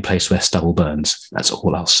aren't the only place where stubble burns. That's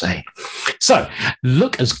all I'll say. So,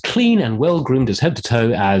 look as clean and well-groomed as head to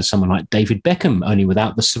toe as someone like David Beckham, only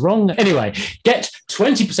without the sarong. Anyway, get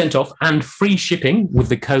 20% off and free shipping with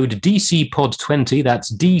the code DCPOD20.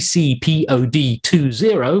 That's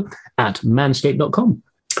DCPOD20 at manscaped.com.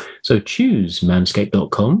 So choose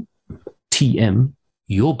manscaped.com. TM,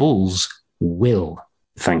 your balls will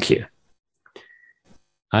thank you.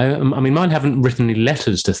 Mine haven't written any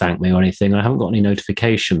letters to thank me or anything. I haven't got any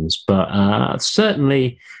notifications, but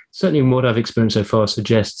certainly what I've experienced so far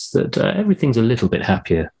suggests that everything's a little bit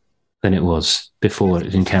happier than it was before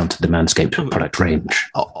it encountered the Manscaped product range.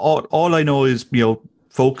 All I know is,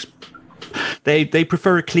 folks, they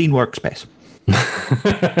prefer a clean workspace.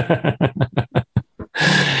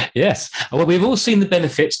 Yes. Well, we've all seen the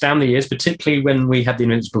benefits down the years, particularly when we had the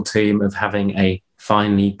Invincible team of having a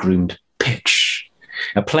finely groomed pitch.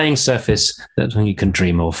 A playing surface that you can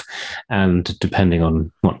dream of, and depending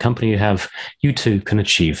on what company you have, you too can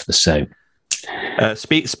achieve the same.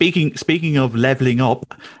 Speaking of leveling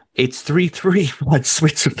up, it's 3-3 on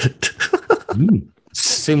Switzerland.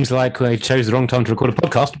 Seems like I chose the wrong time to record a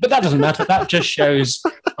podcast, but that doesn't matter. That just shows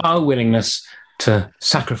our willingness to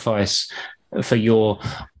sacrifice for your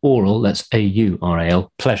oral, that's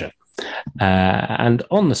AURAL, pleasure. And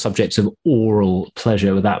on the subject of oral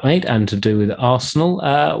pleasure with that, mate, and to do with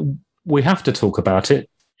Arsenal, we have to talk about it,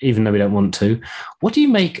 even though we don't want to. What do you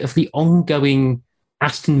make of the ongoing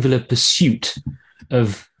Aston Villa pursuit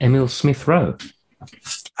of Emile Smith-Rowe?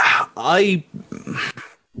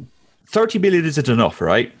 30 million isn't enough,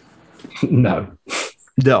 right? No,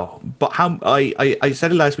 but how I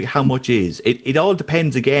said it last week. How much is it? It all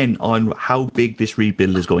depends again on how big this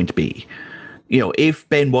rebuild is going to be. If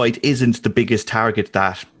Ben White isn't the biggest target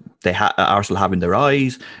that Arsenal have in their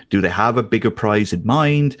eyes, do they have a bigger prize in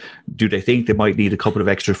mind? Do they think they might need a couple of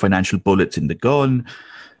extra financial bullets in the gun?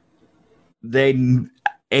 Then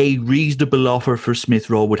a reasonable offer for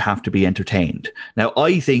Smith-Rowe would have to be entertained. Now,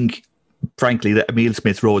 I think, frankly, that Emile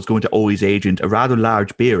Smith-Rowe is going to owe his agent a rather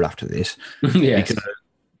large beer after this. Yes.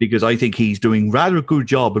 Because I think he's doing rather a good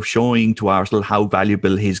job of showing to Arsenal how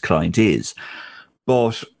valuable his client is.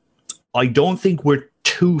 But I don't think we're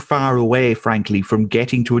too far away, frankly, from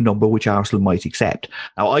getting to a number which Arsenal might accept.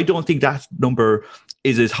 Now, I don't think that number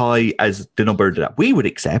is as high as the number that we would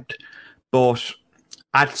accept, but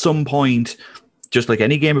at some point, just like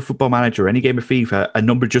any game of Football Manager or any game of FIFA, a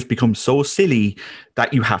number just becomes so silly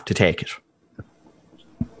that you have to take it.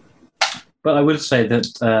 But I would say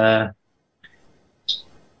that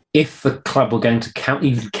if the club were going to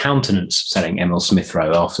even countenance selling Emile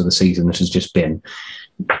Smith-Rowe after the season that has just been,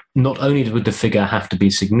 not only would the figure have to be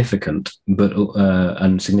significant, but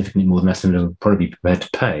and significantly more than Aston Villa would probably be prepared to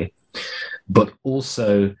pay, but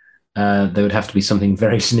also there would have to be something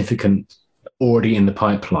very significant already in the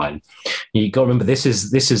pipeline. You got to remember, this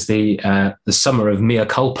is the summer of mea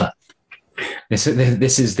culpa. This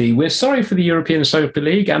is the we're sorry for the European Super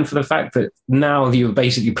League and for the fact that now you're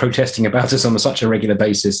basically protesting about us on such a regular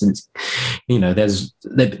basis, and it's, there's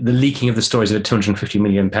the leaking of the stories of a £250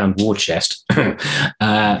 million war chest. But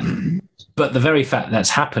the very fact that's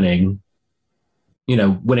happening,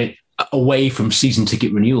 when it away from season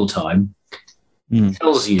ticket renewal time,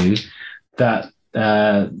 tells you that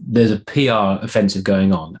there's a PR offensive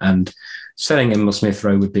going on, and selling Emile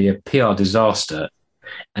Smith-Rowe would be a PR disaster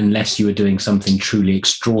unless you were doing something truly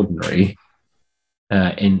extraordinary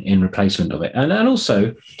in replacement of it. And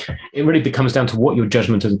also, it really becomes down to what your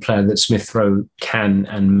judgment of the player that Smith-Rowe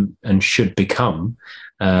can and should become,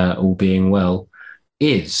 all being well,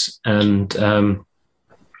 is. And I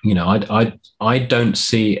don't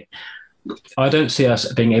see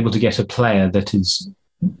us being able to get a player that is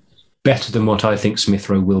better than what I think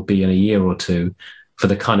Smith-Rowe will be in a year or two for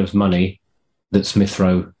the kind of money that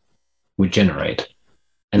Smith-Rowe would generate.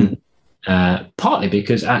 And partly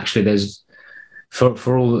because actually there's,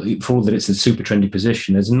 for all that it's a super trendy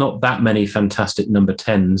position, there's not that many fantastic number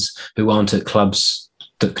 10s who aren't at clubs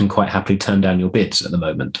that can quite happily turn down your bids at the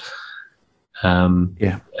moment. But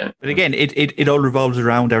again, it all revolves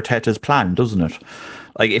around Arteta's plan, doesn't it?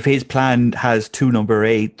 Like, if his plan has 2 number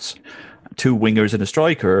 8s, 2 wingers and a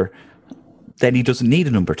striker, then he doesn't need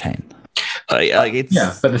a number 10. But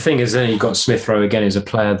the thing is, then you've got Smith-Rowe again as a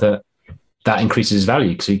player that increases his value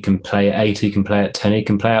because he can play at 8, he can play at 10, he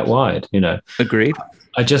can play out wide. Agreed.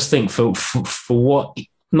 I just think for what,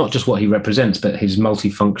 not just what he represents, but his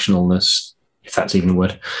multifunctionalness, if that's even a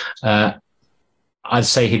word, I'd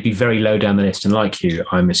say he'd be very low down the list. And like you,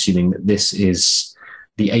 I'm assuming that this is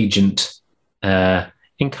the agent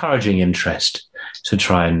encouraging interest to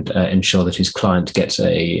try and ensure that his client gets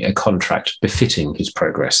a contract befitting his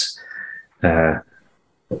progress.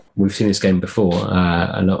 We've seen this game before,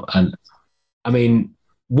 and I mean,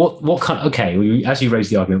 what kind? Okay, as you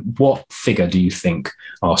raise the argument, what figure do you think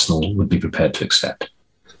Arsenal would be prepared to accept?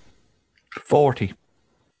 40.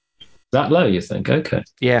 That low, you think? Okay.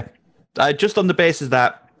 Yeah, just on the basis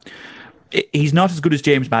that he's not as good as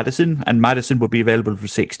James Maddison, and Maddison would be available for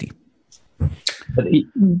 60.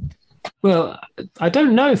 Well, I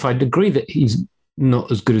don't know if I'd agree that he's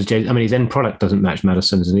not as good as James. I mean, his end product doesn't match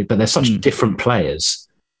Maddison's, but they're such different players.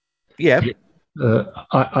 Yeah.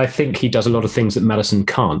 I think he does a lot of things that Maddison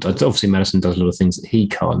can't. Obviously, Maddison does a lot of things that he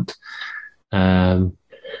can't.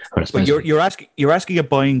 But you're asking a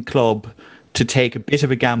buying club to take a bit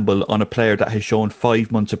of a gamble on a player that has shown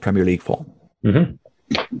 5 months of Premier League form.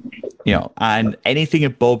 Mm-hmm. And anything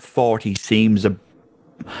above 40 seems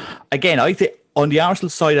again, I think on the Arsenal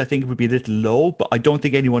side, I think it would be a little low, but I don't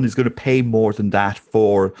think anyone is going to pay more than that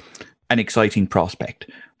for an exciting prospect.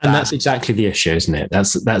 And that's exactly the issue, isn't it?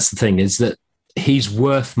 That's the thing, is that he's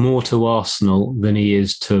worth more to Arsenal than he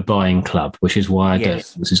is to a buying club, which is why I don't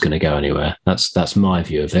think this is going to go anywhere. That's my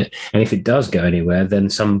view of it. And if it does go anywhere, then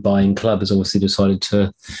some buying club has obviously decided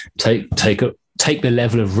to take take the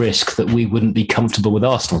level of risk that we wouldn't be comfortable with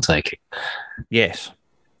Arsenal taking. Yes.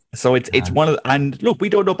 So it's one of and look, we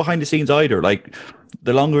don't know behind the scenes either. Like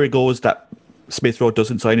the longer it goes that Smith Rowe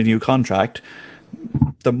doesn't sign a new contract,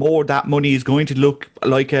 the more that money is going to look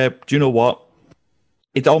like a. Do you know what?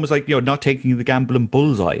 It's almost like, not taking the gamble and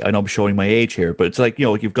bullseye. I know I'm showing my age here, but it's like,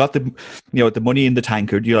 you've got the money in the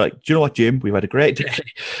tankard. You're like, do you know what, Jim? We've had a great day.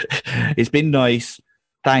 It's been nice.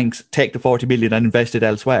 Thanks. Take the 40 million and invest it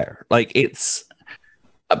elsewhere. Like it's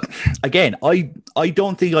again, I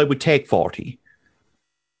don't think I would take 40.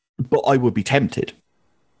 But I would be tempted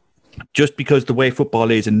just because the way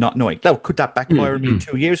football is and not knowing. Now, could that backfire in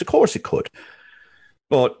 2 years? Of course it could.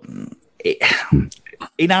 But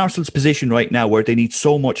in Arsenal's position right now where they need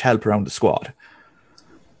so much help around the squad,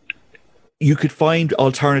 you could find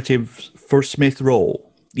alternatives for Smith Rowe.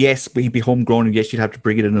 Yes, he'd be homegrown and yes, you'd have to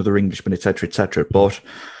bring in another Englishman, etc., etc. But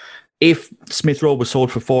if Smith Rowe was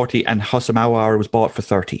sold for 40 and Houssam Aouar was bought for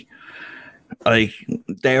 30, like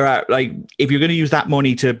there are if you're going to use that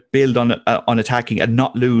money to build on attacking and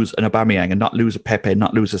not lose an Aubameyang and not lose a Pepe and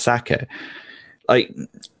not lose a Saka,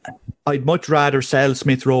 I'd much rather sell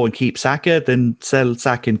Smith Rowe and keep Saka than sell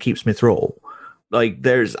Saka and keep Smith Rowe. Like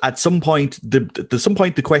there's at some point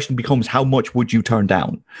the question becomes how much would you turn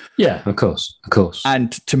down? Yeah, of course.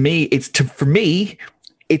 And for me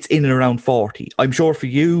it's in and around 40. I'm sure for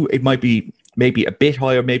you it might be maybe a bit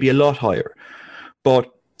higher, maybe a lot higher,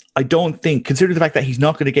 but I don't think, considering the fact that he's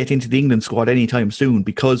not going to get into the England squad anytime soon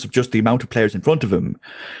because of just the amount of players in front of him,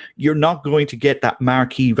 you're not going to get that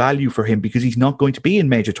marquee value for him because he's not going to be in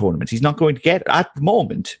major tournaments. He's not going to get, at the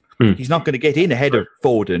moment, he's not going to get in ahead of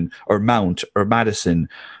Foden or Mount or Maddison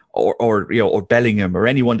or Bellingham or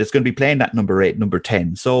anyone that's going to be playing that number 8, number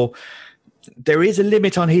 10. So there is a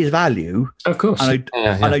limit on his value. Of course. And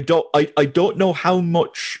I don't know how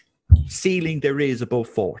much ceiling there is above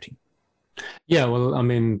 40. Yeah, well, I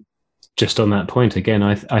mean, just on that point again,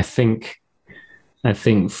 I think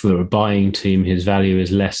for a buying team, his value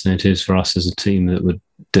is less than it is for us as a team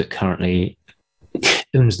that currently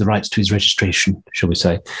owns the rights to his registration, shall we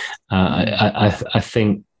say? I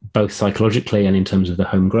think both psychologically and in terms of the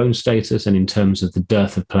homegrown status and in terms of the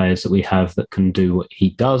dearth of players that we have that can do what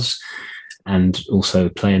he does and also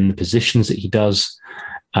play in the positions that he does.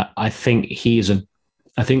 I think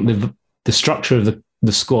the structure of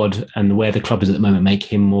the squad and where the club is at the moment make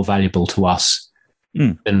him more valuable to us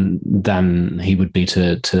than he would be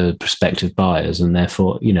to prospective buyers. And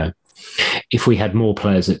therefore, if we had more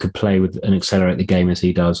players that could play with and accelerate the game as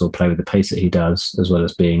he does, or play with the pace that he does, as well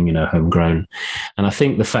as being, homegrown. And I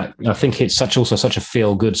think it's also such a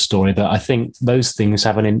feel good story that I think those things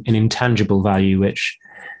have an intangible value, which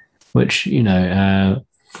we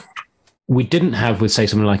didn't have with, say,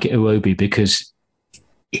 someone like Iwobi because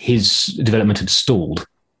his development had stalled.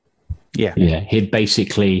 Yeah. He'd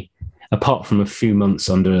basically, apart from a few months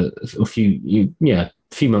under the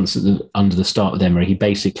start with Emery, he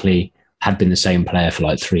basically had been the same player for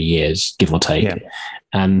like 3 years, give or take. Yeah.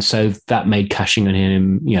 And so that made cashing on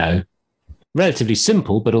him, relatively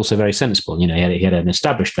simple, but also very sensible. He had an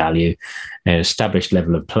established value, an established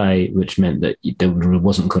level of play, which meant that there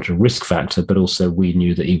wasn't quite a risk factor, but also we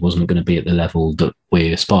knew that he wasn't going to be at the level that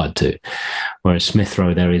we aspired to. Whereas Smith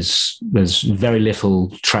Rowe, there's very little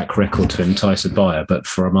track record to entice a buyer, but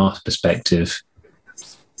from our perspective,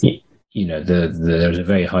 there's a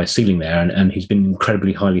very high ceiling there, and he's been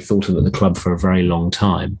incredibly highly thought of at the club for a very long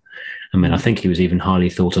time. I mean, I think he was even highly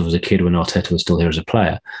thought of as a kid when Arteta was still here as a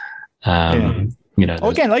player. Again,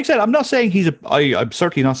 like I said, I'm not saying I'm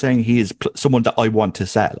certainly not saying he is someone that I want to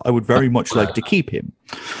sell. I would very much like to keep him,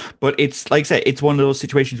 but it's like I say, it's one of those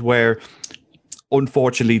situations where,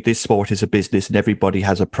 unfortunately, this sport is a business and everybody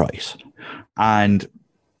has a price. And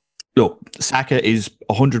look, Saka is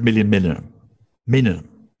 100 million minimum.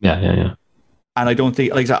 Yeah. And I don't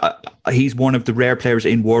think, he's one of the rare players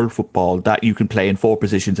in world football that you can play in 4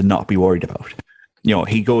 positions and not be worried about.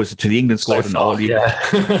 He goes to the England squad and all.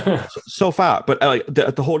 So far, but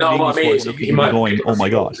the whole England squad looking at him going, "Oh my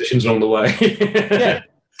god!" Positions along the way.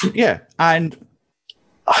 yeah. And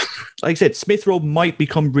like I said, Smith Rowe might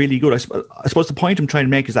become really good. I suppose the point I'm trying to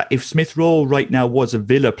make is that if Smith Rowe right now was a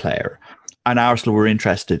Villa player and Arsenal were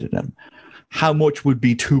interested in him, how much would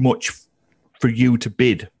be too much for you to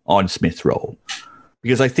bid on Smith Rowe?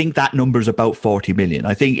 Because I think that number is about 40 million.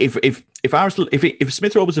 I think if Arsenal, if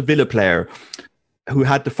Smith Rowe was a Villa player who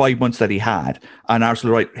had the 5 months that he had, and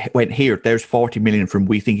Arsenal went, here, there's 40 million from,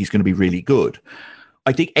 we think he's going to be really good.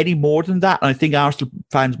 I think any more than that, and I think Arsenal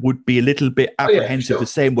fans would be a little bit apprehensive the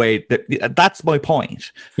same way. That's my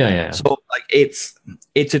point. Yeah. So it's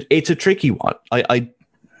a tricky one.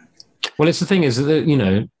 Well, it's the thing is that, you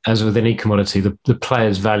know, as with any commodity, the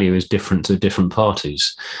player's value is different to different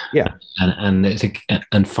parties. Yeah.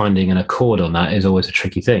 And finding an accord on that is always a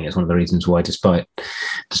tricky thing. It's one of the reasons why, despite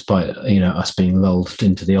you know, us being lulled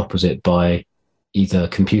into the opposite by either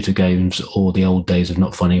computer games or the old days of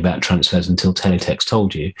not finding about transfers until teletext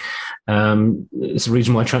told you, it's the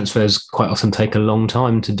reason why transfers quite often take a long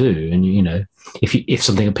time to do. And, you know, if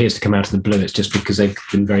something appears to come out of the blue, it's just because they've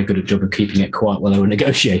been very good at job of keeping it quiet while they were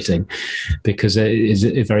negotiating, because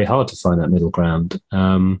it's very hard to find that middle ground.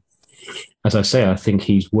 As I say, I think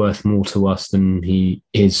he's worth more to us than he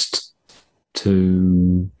is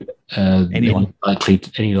to anyone,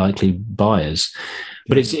 any likely buyers.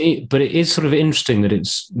 But it is sort of interesting that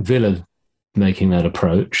it's Villa making that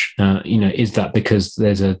approach. You know, is that because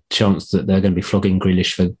there's a chance that they're going to be flogging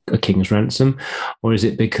Grealish for a king's ransom, or is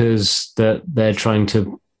it because that they're trying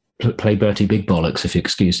to play Bertie Big Bollocks, if you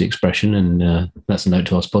excuse the expression, and that's a note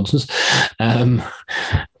to our sponsors,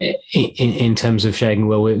 in terms of saying,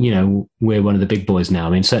 well, we're one of the big boys now. I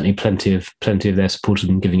mean, certainly plenty of their supporters have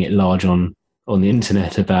been giving it large on the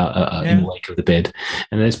internet about in the wake of the bid,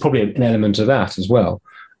 and there's probably an element of that as well.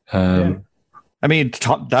 I mean,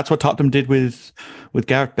 that's what Tottenham did with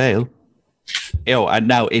Gareth Bale. You know, and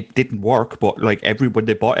now it didn't work, but like when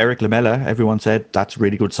they bought Eric Lamela, everyone said that's a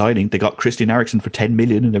really good signing. They got Christian Eriksen for 10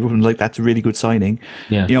 million, and everyone was like, that's a really good signing.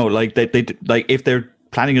 Yeah, you know, like they like, if they're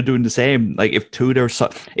planning on doing the same, like if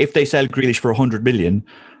they sell Grealish for 100 million.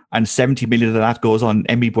 And 70 million of that goes on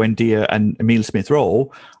Emi Buendia and Emile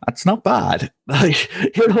Smith-Rowe, that's not bad. Like,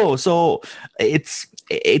 you know, so it's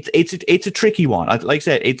a tricky one. Like I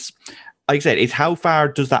said, it's how far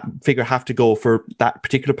does that figure have to go for that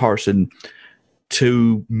particular person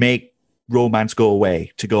to make romance go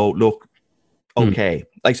away? To go, look, okay.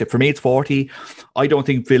 Like I said, for me, it's 40. I don't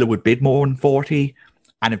think Villa would bid more than 40.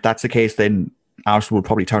 And if that's the case, then Arsenal would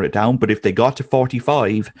probably turn it down. But if they got to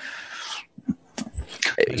 45...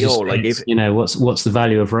 what's the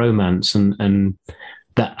value of romance, and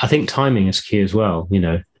that, I think timing is key as well. You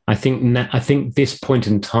know, I think this point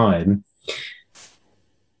in time,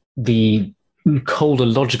 the colder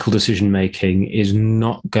logical decision making is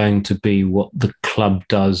not going to be what the club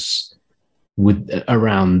does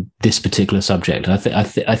around this particular subject. I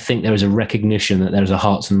think there is a recognition that there's a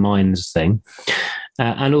hearts and minds thing,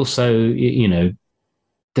 and also, you know,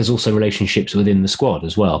 there's also relationships within the squad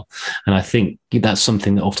as well. And I think that's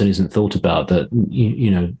something that often isn't thought about, that, you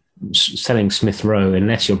know, selling Smith-Rowe,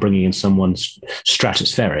 unless you're bringing in someone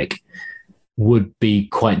stratospheric, would be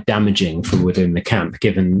quite damaging from within the camp,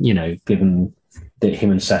 given that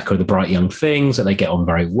him and Saka are the bright young things, that they get on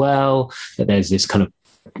very well, that there's this kind of,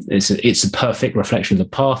 it's a perfect reflection of the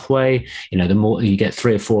pathway. You know, the more you get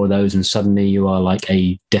 3 or 4 of those, and suddenly you are like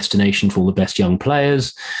a destination for all the best young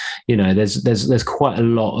players. You know, there's quite a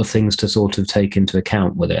lot of things to sort of take into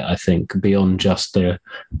account with it, I think, beyond just the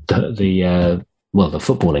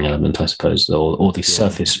footballing element, I suppose, or the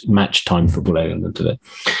surface match time football element of it.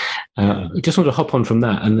 I just want to hop on from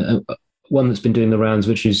that, and one that's been doing the rounds,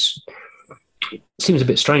 which seems a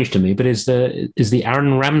bit strange to me, but is the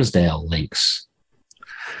Aaron Ramsdale links.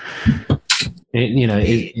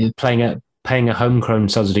 Paying a homegrown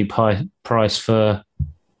subsidy price for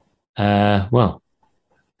a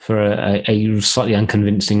slightly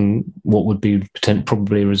unconvincing, what would be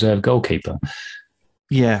probably a reserve goalkeeper.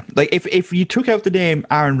 Yeah, like if you took out the name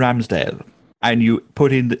Aaron Ramsdale and you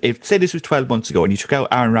put in, say this was 12 months ago, and you took out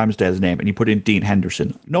Aaron Ramsdale's name and you put in Dean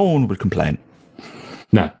Henderson, no one would complain.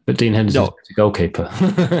 No, but Dean Henderson's a goalkeeper.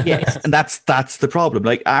 Yes, and that's the problem.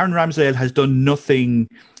 Like, Aaron Ramsdale has done nothing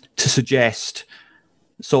to suggest,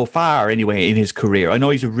 so far anyway, in his career. I know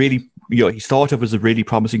he's he's thought of as a really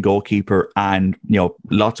promising goalkeeper, and, you know,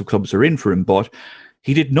 lots of clubs are in for him, but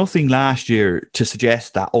he did nothing last year to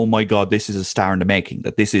suggest that, oh my God, this is a star in the making,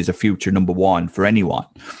 that this is a future number one for anyone.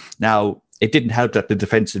 Now, it didn't help that the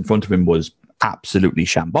defence in front of him was absolutely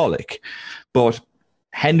shambolic, but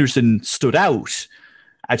Henderson stood out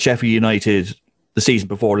at Sheffield United the season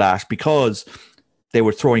before last because they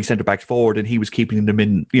were throwing centre backs forward and he was keeping them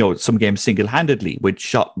in, you know, some games single-handedly with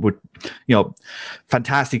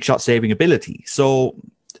fantastic shot saving ability. So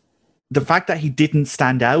the fact that he didn't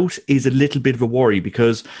stand out is a little bit of a worry,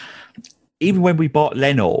 because even when we bought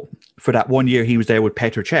Leno for that 1 year he was there with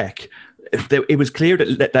Petr Cech, it was clear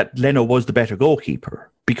that Leno was the better goalkeeper,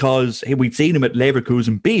 because we'd seen him at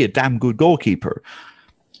Leverkusen be a damn good goalkeeper.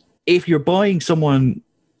 If you're buying someone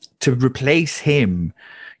to replace him,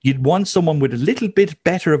 you'd want someone with a little bit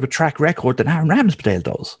better of a track record than Aaron Ramsdale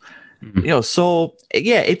does. Mm-hmm. You know, so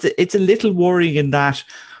yeah, it's a little worrying in that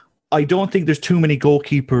I don't think there's too many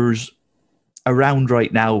goalkeepers around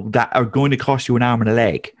right now that are going to cost you an arm and a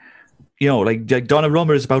leg. You know, like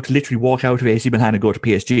Donnarumma is about to literally walk out of AC Milan and go to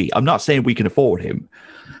PSG. I'm not saying we can afford him,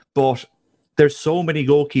 but there's so many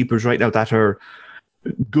goalkeepers right now that are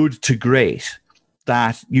good to great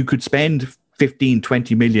that you could spend 15,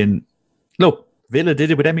 20 million. Look, Villa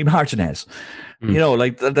did it with Emi Martinez. You know,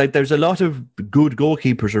 like there's a lot of good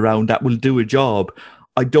goalkeepers around that will do a job.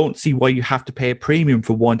 I don't see why you have to pay a premium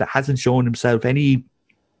for one that hasn't shown himself any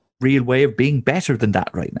real way of being better than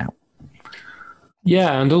that right now.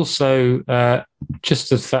 Yeah, and also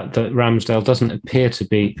just the fact that Ramsdale doesn't appear to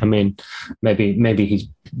be. I mean, maybe he's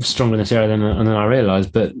stronger in this area than I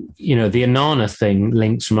realised. But you know, the Onana thing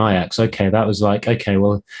links from Ajax. Okay, that was like, okay,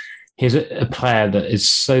 well, here's a player that is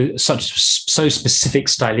so specific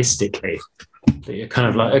stylistically that you're kind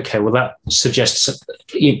of like, okay, well, that suggests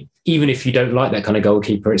even if you don't like that kind of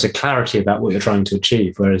goalkeeper, it's a clarity about what you're trying to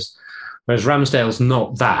achieve. Whereas Ramsdale's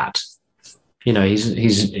not that. You know,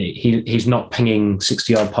 he's not pinging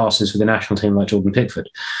 60-yard passes for the national team like Jordan Pickford.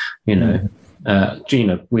 You know,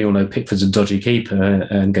 we all know Pickford's a dodgy keeper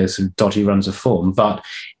and goes through dodgy runs of form, but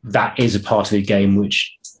that is a part of the game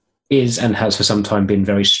which is and has for some time been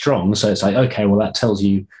very strong. So it's like, okay, well, that tells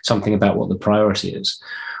you something about what the priority is.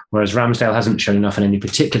 Whereas Ramsdale hasn't shown enough in any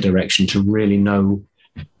particular direction to really know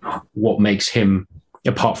what makes him,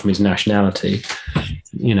 apart from his nationality,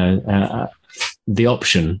 you know, the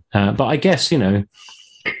option. But I guess, you know,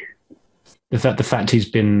 the fact he's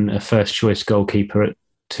been a first choice goalkeeper at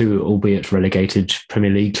two, albeit relegated Premier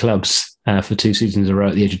League clubs for 2 seasons in a row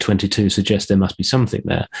at the age of 22 suggests there must be something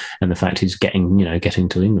there. And the fact he's getting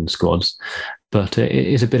to England squads, but it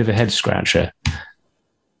is a bit of a head scratcher.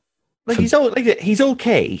 Like he's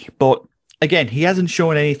okay, but again, he hasn't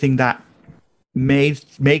shown anything that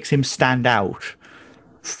makes him stand out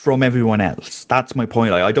from everyone else. That's my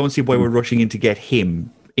point. I don't see why we're rushing in to get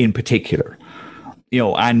him in particular, you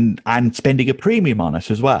know, and spending a premium on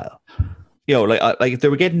it as well. You know, like if they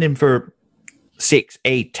were getting him for 6,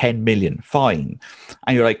 8, 10 million, fine.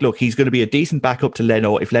 And you're like, look, he's going to be a decent backup to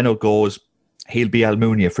Leno. If Leno goes, he'll be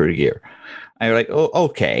Almunia for a year. And you're like, oh,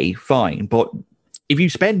 okay, fine. But if you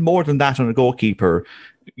spend more than that on a goalkeeper,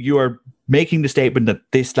 you are making the statement that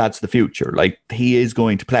this lad's the future. Like, he is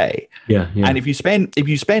going to play. Yeah. And if you spend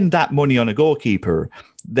that money on a goalkeeper,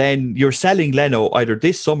 then you're selling Leno either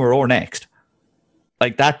this summer or next.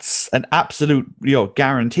 Like, that's an absolute, you know,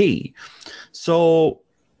 guarantee. So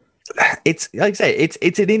it's like I say,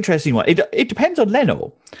 it's an interesting one. It depends on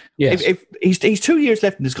Leno. Yes. If he's 2 years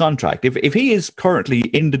left in his contract, if he is currently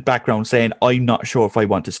in the background saying, I'm not sure if I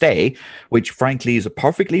want to stay, which frankly is a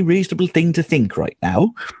perfectly reasonable thing to think right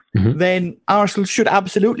now, then Arsenal should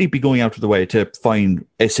absolutely be going out of the way to find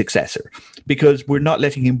a successor, because we're not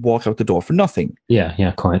letting him walk out the door for nothing.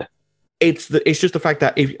 Yeah, quite. It's just the fact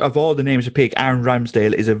that of all the names to pick, Aaron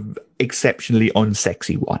Ramsdale is an exceptionally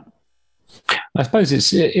unsexy one. I suppose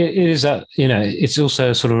it is that, you know, it's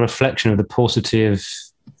also a sort of reflection of the paucity of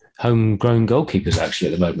homegrown goalkeepers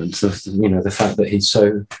actually at the moment. So, you know, the fact that he's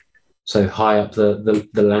so high up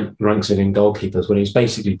the ranks of in goalkeepers when he's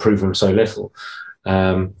basically proven so little.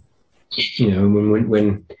 You know,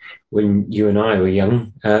 when you and I were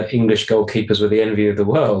young, English goalkeepers were the envy of the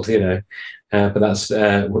world, you know. But that's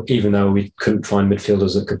even though we couldn't find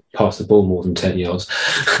midfielders that could pass the ball more than 10 yards.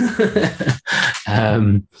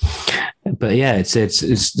 But yeah,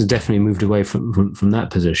 it's definitely moved away from that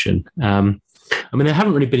position. I mean, there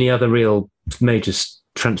haven't really been any other real major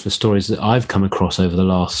transfer stories that I've come across over the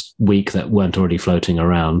last week that weren't already floating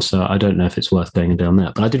around. So I don't know if it's worth going down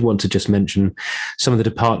that. But I did want to just mention some of the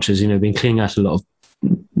departures. You know, been cleaning out a lot of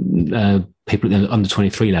people at the under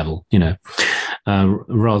 23 level, you know,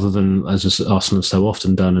 rather than, as Arsenal have so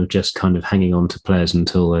often done, of just kind of hanging on to players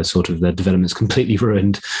until their development's completely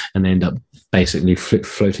ruined and they end up basically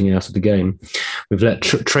floating out of the game. We've let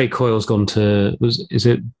Trey Coyle's gone to, is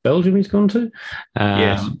it Belgium he's gone to?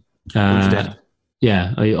 Yes.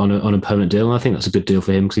 Yeah, on a permanent deal. And I think that's a good deal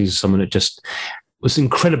for him because he's someone that just was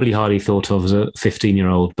incredibly highly thought of as a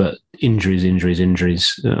 15-year-old, but injuries.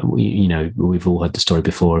 You know, we've all heard the story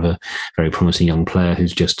before of a very promising young player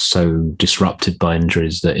who's just so disrupted by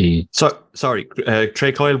injuries that he...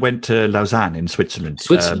 Trey Coyle went to Lausanne in Switzerland.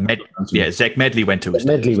 Zach Medley went to...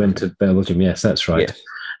 Medley went to Belgium, yes, that's right.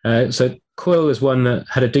 Yes. So Coyle was one that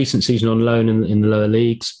had a decent season on loan in the lower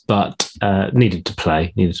leagues, but needed to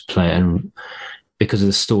play. And because of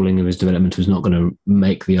the stalling of his development, was not going to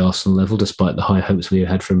make the Arsenal level, despite the high hopes we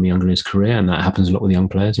had from him younger in his career. And that happens a lot with young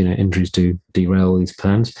players. Injuries do derail these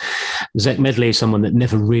plans. Zach Medley is someone that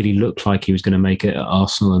never really looked like he was going to make it at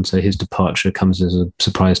Arsenal. And so his departure comes as a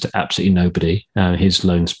surprise to absolutely nobody. His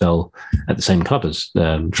loan spell at the same club as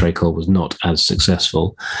Trey Cole was not as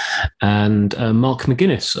successful. And Mark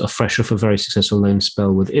McGuinness, fresh off a very successful loan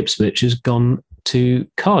spell with Ipswich, has gone to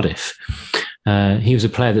Cardiff. He was a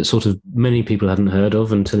player that sort of many people hadn't heard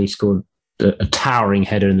of until he scored a towering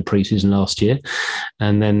header in the pre-season last year,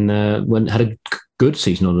 and then had a good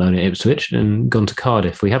season on loan at Ipswich and gone to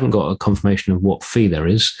Cardiff. We haven't got a confirmation of what fee there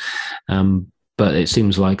is, but it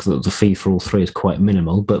seems like the fee for all three is quite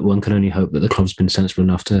minimal, but one can only hope that the club's been sensible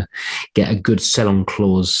enough to get a good sell-on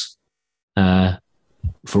clause for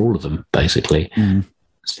all of them, basically.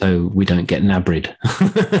 So we don't get nabbed.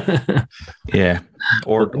 Yeah.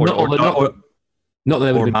 Or not that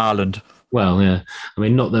there would have been, Marland. Well, yeah. I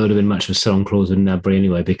mean, not that there would have been much of a sell-on clause with Nabry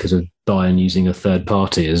anyway, because of Bayern using a third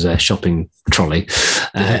party as a shopping trolley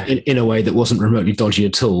in a way that wasn't remotely dodgy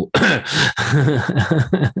at all.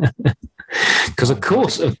 Because of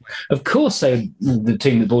course, the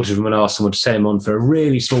team that bought him from Arsenal would sell him on for a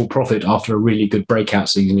really small profit after a really good breakout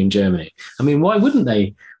season in Germany. I mean, why wouldn't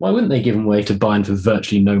they? Why wouldn't they give him away to Bayern for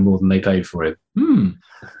virtually no more than they paid for him?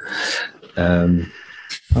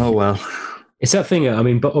 Oh well. It's that thing. I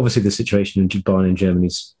mean, but obviously the situation in Bayern in Germany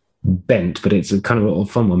is bent, but it's a kind of a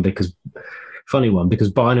funny one because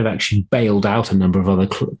Bayern have actually bailed out a number of other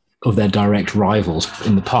of their direct rivals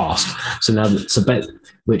in the past. So now it's a bet,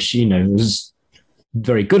 which was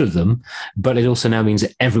very good of them, but it also now means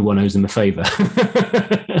that everyone owes them a favour.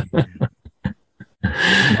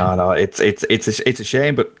 No, it's a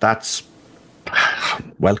shame, but that's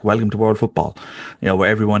welcome to world football.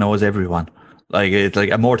 Where everyone owes everyone. Like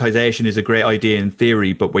amortization is a great idea in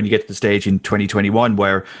theory, but when you get to the stage in 2021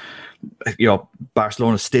 where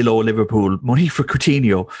Barcelona still owe Liverpool money for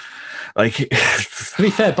Coutinho, like to be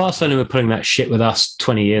fair, Barcelona were pulling that shit with us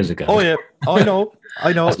 20 years ago. Oh yeah, I know.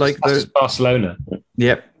 That's Barcelona.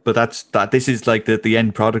 Yeah, but this is like the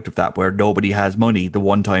end product of that, where nobody has money. The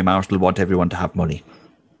one time Arsenal want everyone to have money.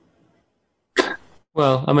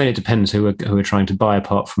 Well, I mean, it depends who we're trying to buy,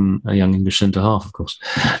 apart from a young English centre half, of course.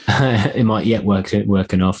 It might yet work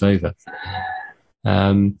in our favour.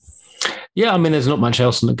 Yeah, I mean, there's not much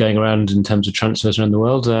else going around in terms of transfers around the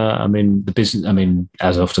world. I mean, the business. I mean,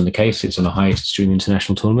 as often the case, it's on a hiatus during the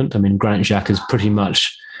international tournament. I mean, Granit Xhaka is pretty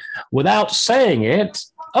much, without saying it.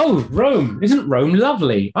 Oh, Rome! Isn't Rome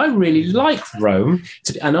lovely? I really like Rome.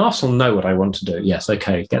 And Arsenal know what I want to do. Yes,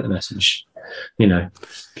 okay, get the message.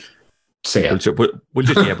 See ya. We'll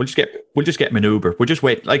just get maneuver. We'll just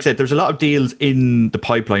wait. Like I said, there's a lot of deals in the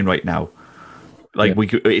pipeline right now.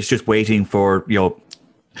 It's just waiting for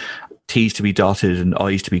T's to be dotted and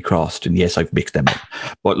I's to be crossed. And yes, I've mixed them up.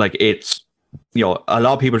 But it's a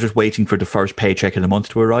lot of people are just waiting for the first paycheck of the month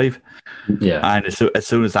to arrive. Yeah. And as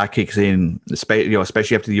soon as that kicks in,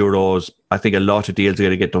 especially after the Euros, I think a lot of deals are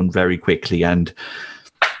going to get done very quickly. And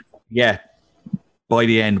yeah, by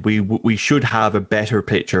the end, we should have a better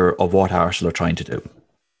picture of what Arsenal are trying to do.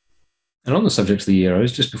 And on the subject of the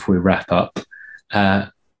Euros, just before we wrap up,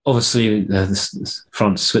 obviously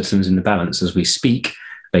France, Switzerland's in the balance as we speak.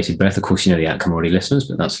 Bated breath. Of course, you know the outcome already, listeners,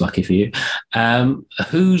 but that's lucky for you.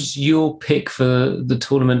 Who's your pick for the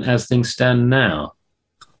tournament as things stand now?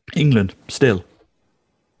 England, still.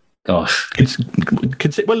 Gosh.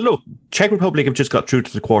 Well, look, Czech Republic have just got through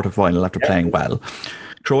to the quarterfinal after playing well.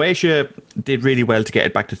 Croatia did really well to get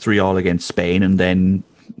it back to 3-3 against Spain, and then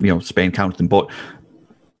Spain counted them. But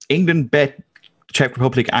England bet Czech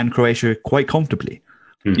Republic and Croatia quite comfortably.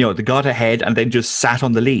 They got ahead and then just sat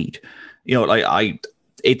on the lead.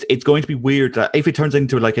 It's going to be weird that if it turns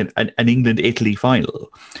into like an England-Italy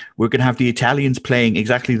final, we're going to have the Italians playing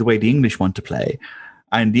exactly the way the English want to play,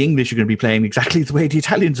 and the English are going to be playing exactly the way the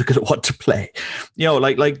Italians are going to want to play.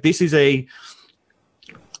 This is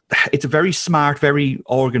it's a very smart, very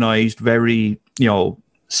organised, very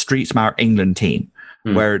street smart England team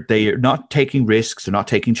where they are not taking risks, they're not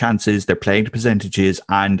taking chances, they're playing to percentages,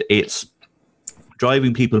 and it's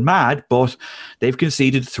driving people mad. But they've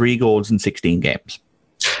conceded 3 goals in 16 games.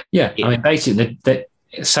 Yeah, I mean, basically,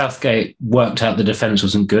 Southgate worked out the defence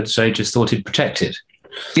wasn't good, so he just thought he'd protect it.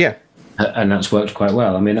 Yeah. And that's worked quite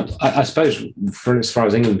well. I mean, I suppose, as far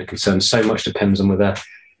as England are concerned, so much depends on whether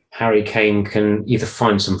Harry Kane can either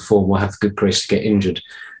find some form or have the good grace to get injured.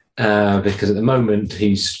 Because at the moment,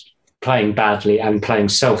 he's playing badly and playing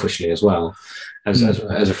selfishly as well. As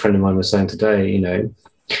a friend of mine was saying today,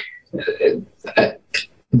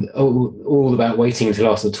 all about waiting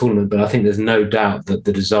until after the tournament, but I think there's no doubt that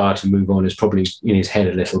the desire to move on is probably in his head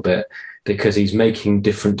a little bit, because he's making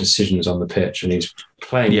different decisions on the pitch and he's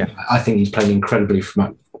playing. Yeah. I think he's playing incredibly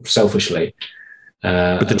selfishly.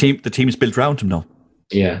 But the team's built around him now.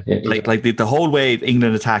 Yeah. Like the whole way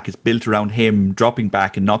England attack is built around him dropping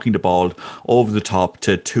back and knocking the ball over the top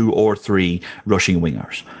to 2 or 3 rushing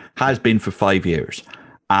wingers. Has been for 5 years.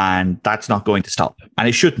 And that's not going to stop. And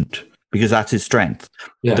it shouldn't, because that's his strength.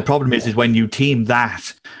 Yeah. The problem is when you team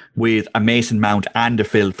that with a Mason Mount and a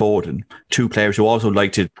Phil Foden, 2 players who also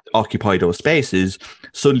like to occupy those spaces,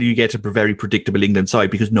 suddenly you get a very predictable England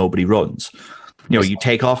side because nobody runs. You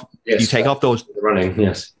take off those running,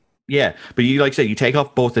 yes. Yeah, but like I said, you take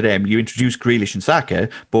off both of them, you introduce Grealish and Saka,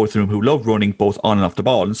 both of them who love running both on and off the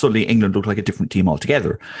ball, and suddenly England look like a different team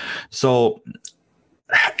altogether. So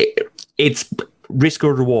it's risk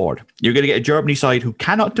or reward. You're going to get a Germany side who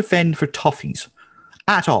cannot defend for toffees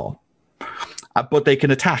at all, but they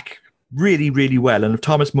can attack really, really well. And if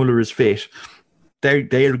Thomas Muller is fit,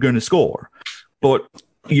 they are going to score. But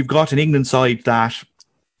you've got an England side that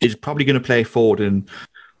is probably going to play Foden,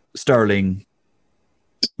 Sterling,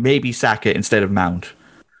 maybe Saka instead of Mount,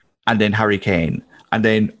 and then Harry Kane. And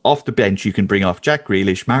then off the bench, you can bring off Jack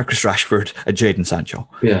Grealish, Marcus Rashford, and Jadon Sancho.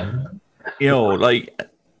 Yeah.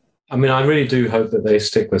 I mean, I really do hope that they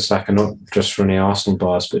stick with Saka, not just for any Arsenal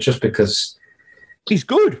bias, but just because he's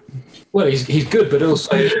good. Well, he's good, but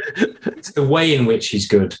also it's the way in which he's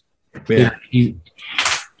good. Yeah.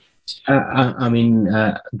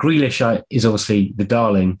 Grealish is obviously the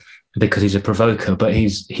darling because he's a provoker, but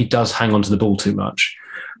he does hang on to the ball too much.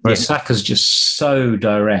 Whereas Saka's just so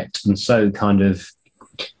direct and so kind of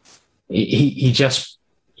he just.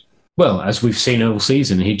 Well, as we've seen all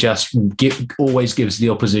season, he just always gives the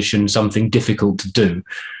opposition something difficult to do.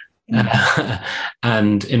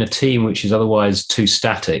 And in a team which is otherwise too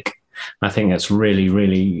static, I think that's really,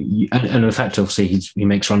 really... And in fact, obviously, he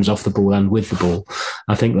makes runs off the ball and with the ball.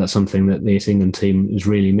 I think that's something that this England team is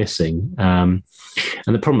really missing. And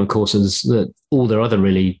the problem, of course, is that all their other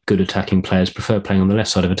really good attacking players prefer playing on the left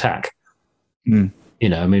side of attack.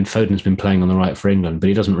 Foden's been playing on the right for England, but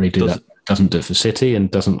he doesn't really do that. Doesn't do it for City,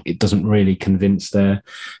 and it doesn't really convince their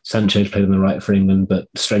Sancho's played on the right for England, but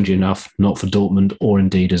strangely enough, not for Dortmund or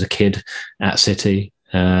indeed as a kid at City.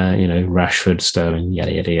 Rashford, Sterling,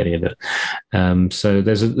 yada yada yada yada. So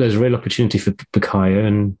there's a real opportunity for Bukayo,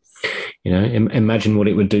 and imagine what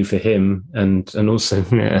it would do for him, and also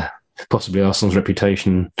possibly Arsenal's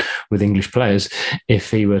reputation with English players if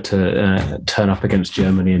he were to turn up against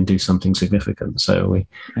Germany and do something significant. So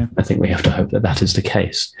I think we have to hope that is the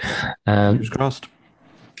case. Fingers crossed.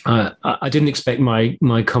 I didn't expect my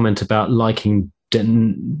comment about liking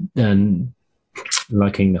Holland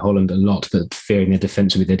a lot, but fearing their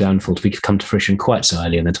defence with their downfall to come to fruition quite so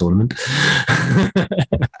early in the tournament.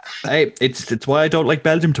 Hey, it's why I don't like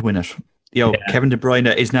Belgium to win it. Kevin De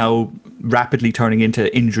Bruyne is now rapidly turning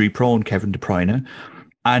into injury-prone Kevin De Bruyne,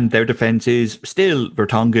 and their defence is still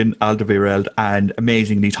Vertonghen, Alderweireld, and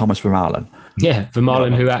amazingly Thomas Vermaelen. Yeah,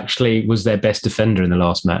 Vermaelen, who actually was their best defender in the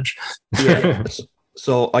last match. Yeah.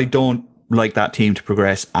 So I don't like that team to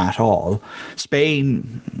progress at all.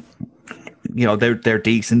 Spain, they're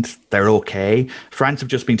decent, they're okay. France have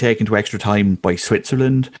just been taken to extra time by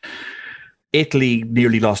Switzerland. Italy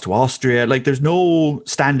nearly lost to Austria. There's no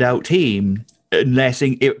standout team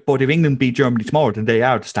but if England beat Germany tomorrow, then they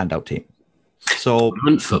are the standout team. So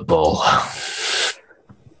football.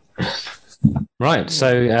 Right.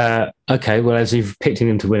 So, okay. Well, as you've picked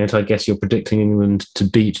England to win it, I guess you're predicting England to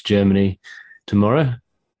beat Germany tomorrow.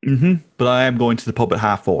 Mm-hmm. But I am going to the pub at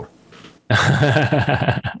 4:30.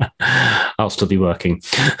 I'll still be working.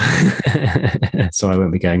 So I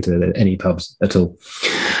won't be going to any pubs at all.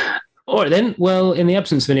 All right, then. Well, in the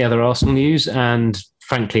absence of any other Arsenal news, and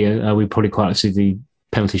frankly, we probably quite like to see the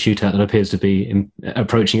penalty shootout that appears to be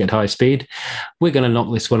approaching at high speed, we're going to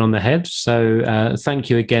knock this one on the head. So thank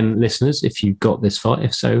you again, listeners, if you got this far.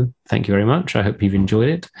 If so, thank you very much. I hope you've enjoyed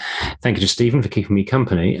it. Thank you to Stephen for keeping me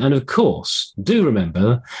company. And of course, do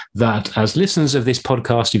remember that as listeners of this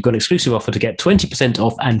podcast, you've got an exclusive offer to get 20%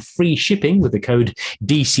 off and free shipping with the code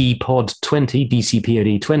DCPOD20,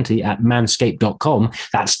 DCPOD20 at manscaped.com.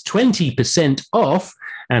 That's 20% off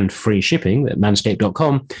and free shipping at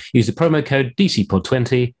manscaped.com. Use the promo code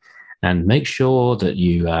DCPOD20 and make sure that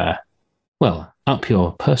you, up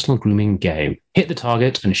your personal grooming game. Hit the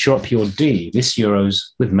target and show up your D this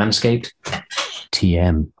Euros with Manscaped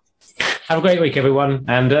TM. Have a great week, everyone.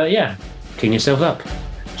 And clean yourselves up.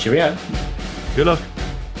 Cheerio. Good luck.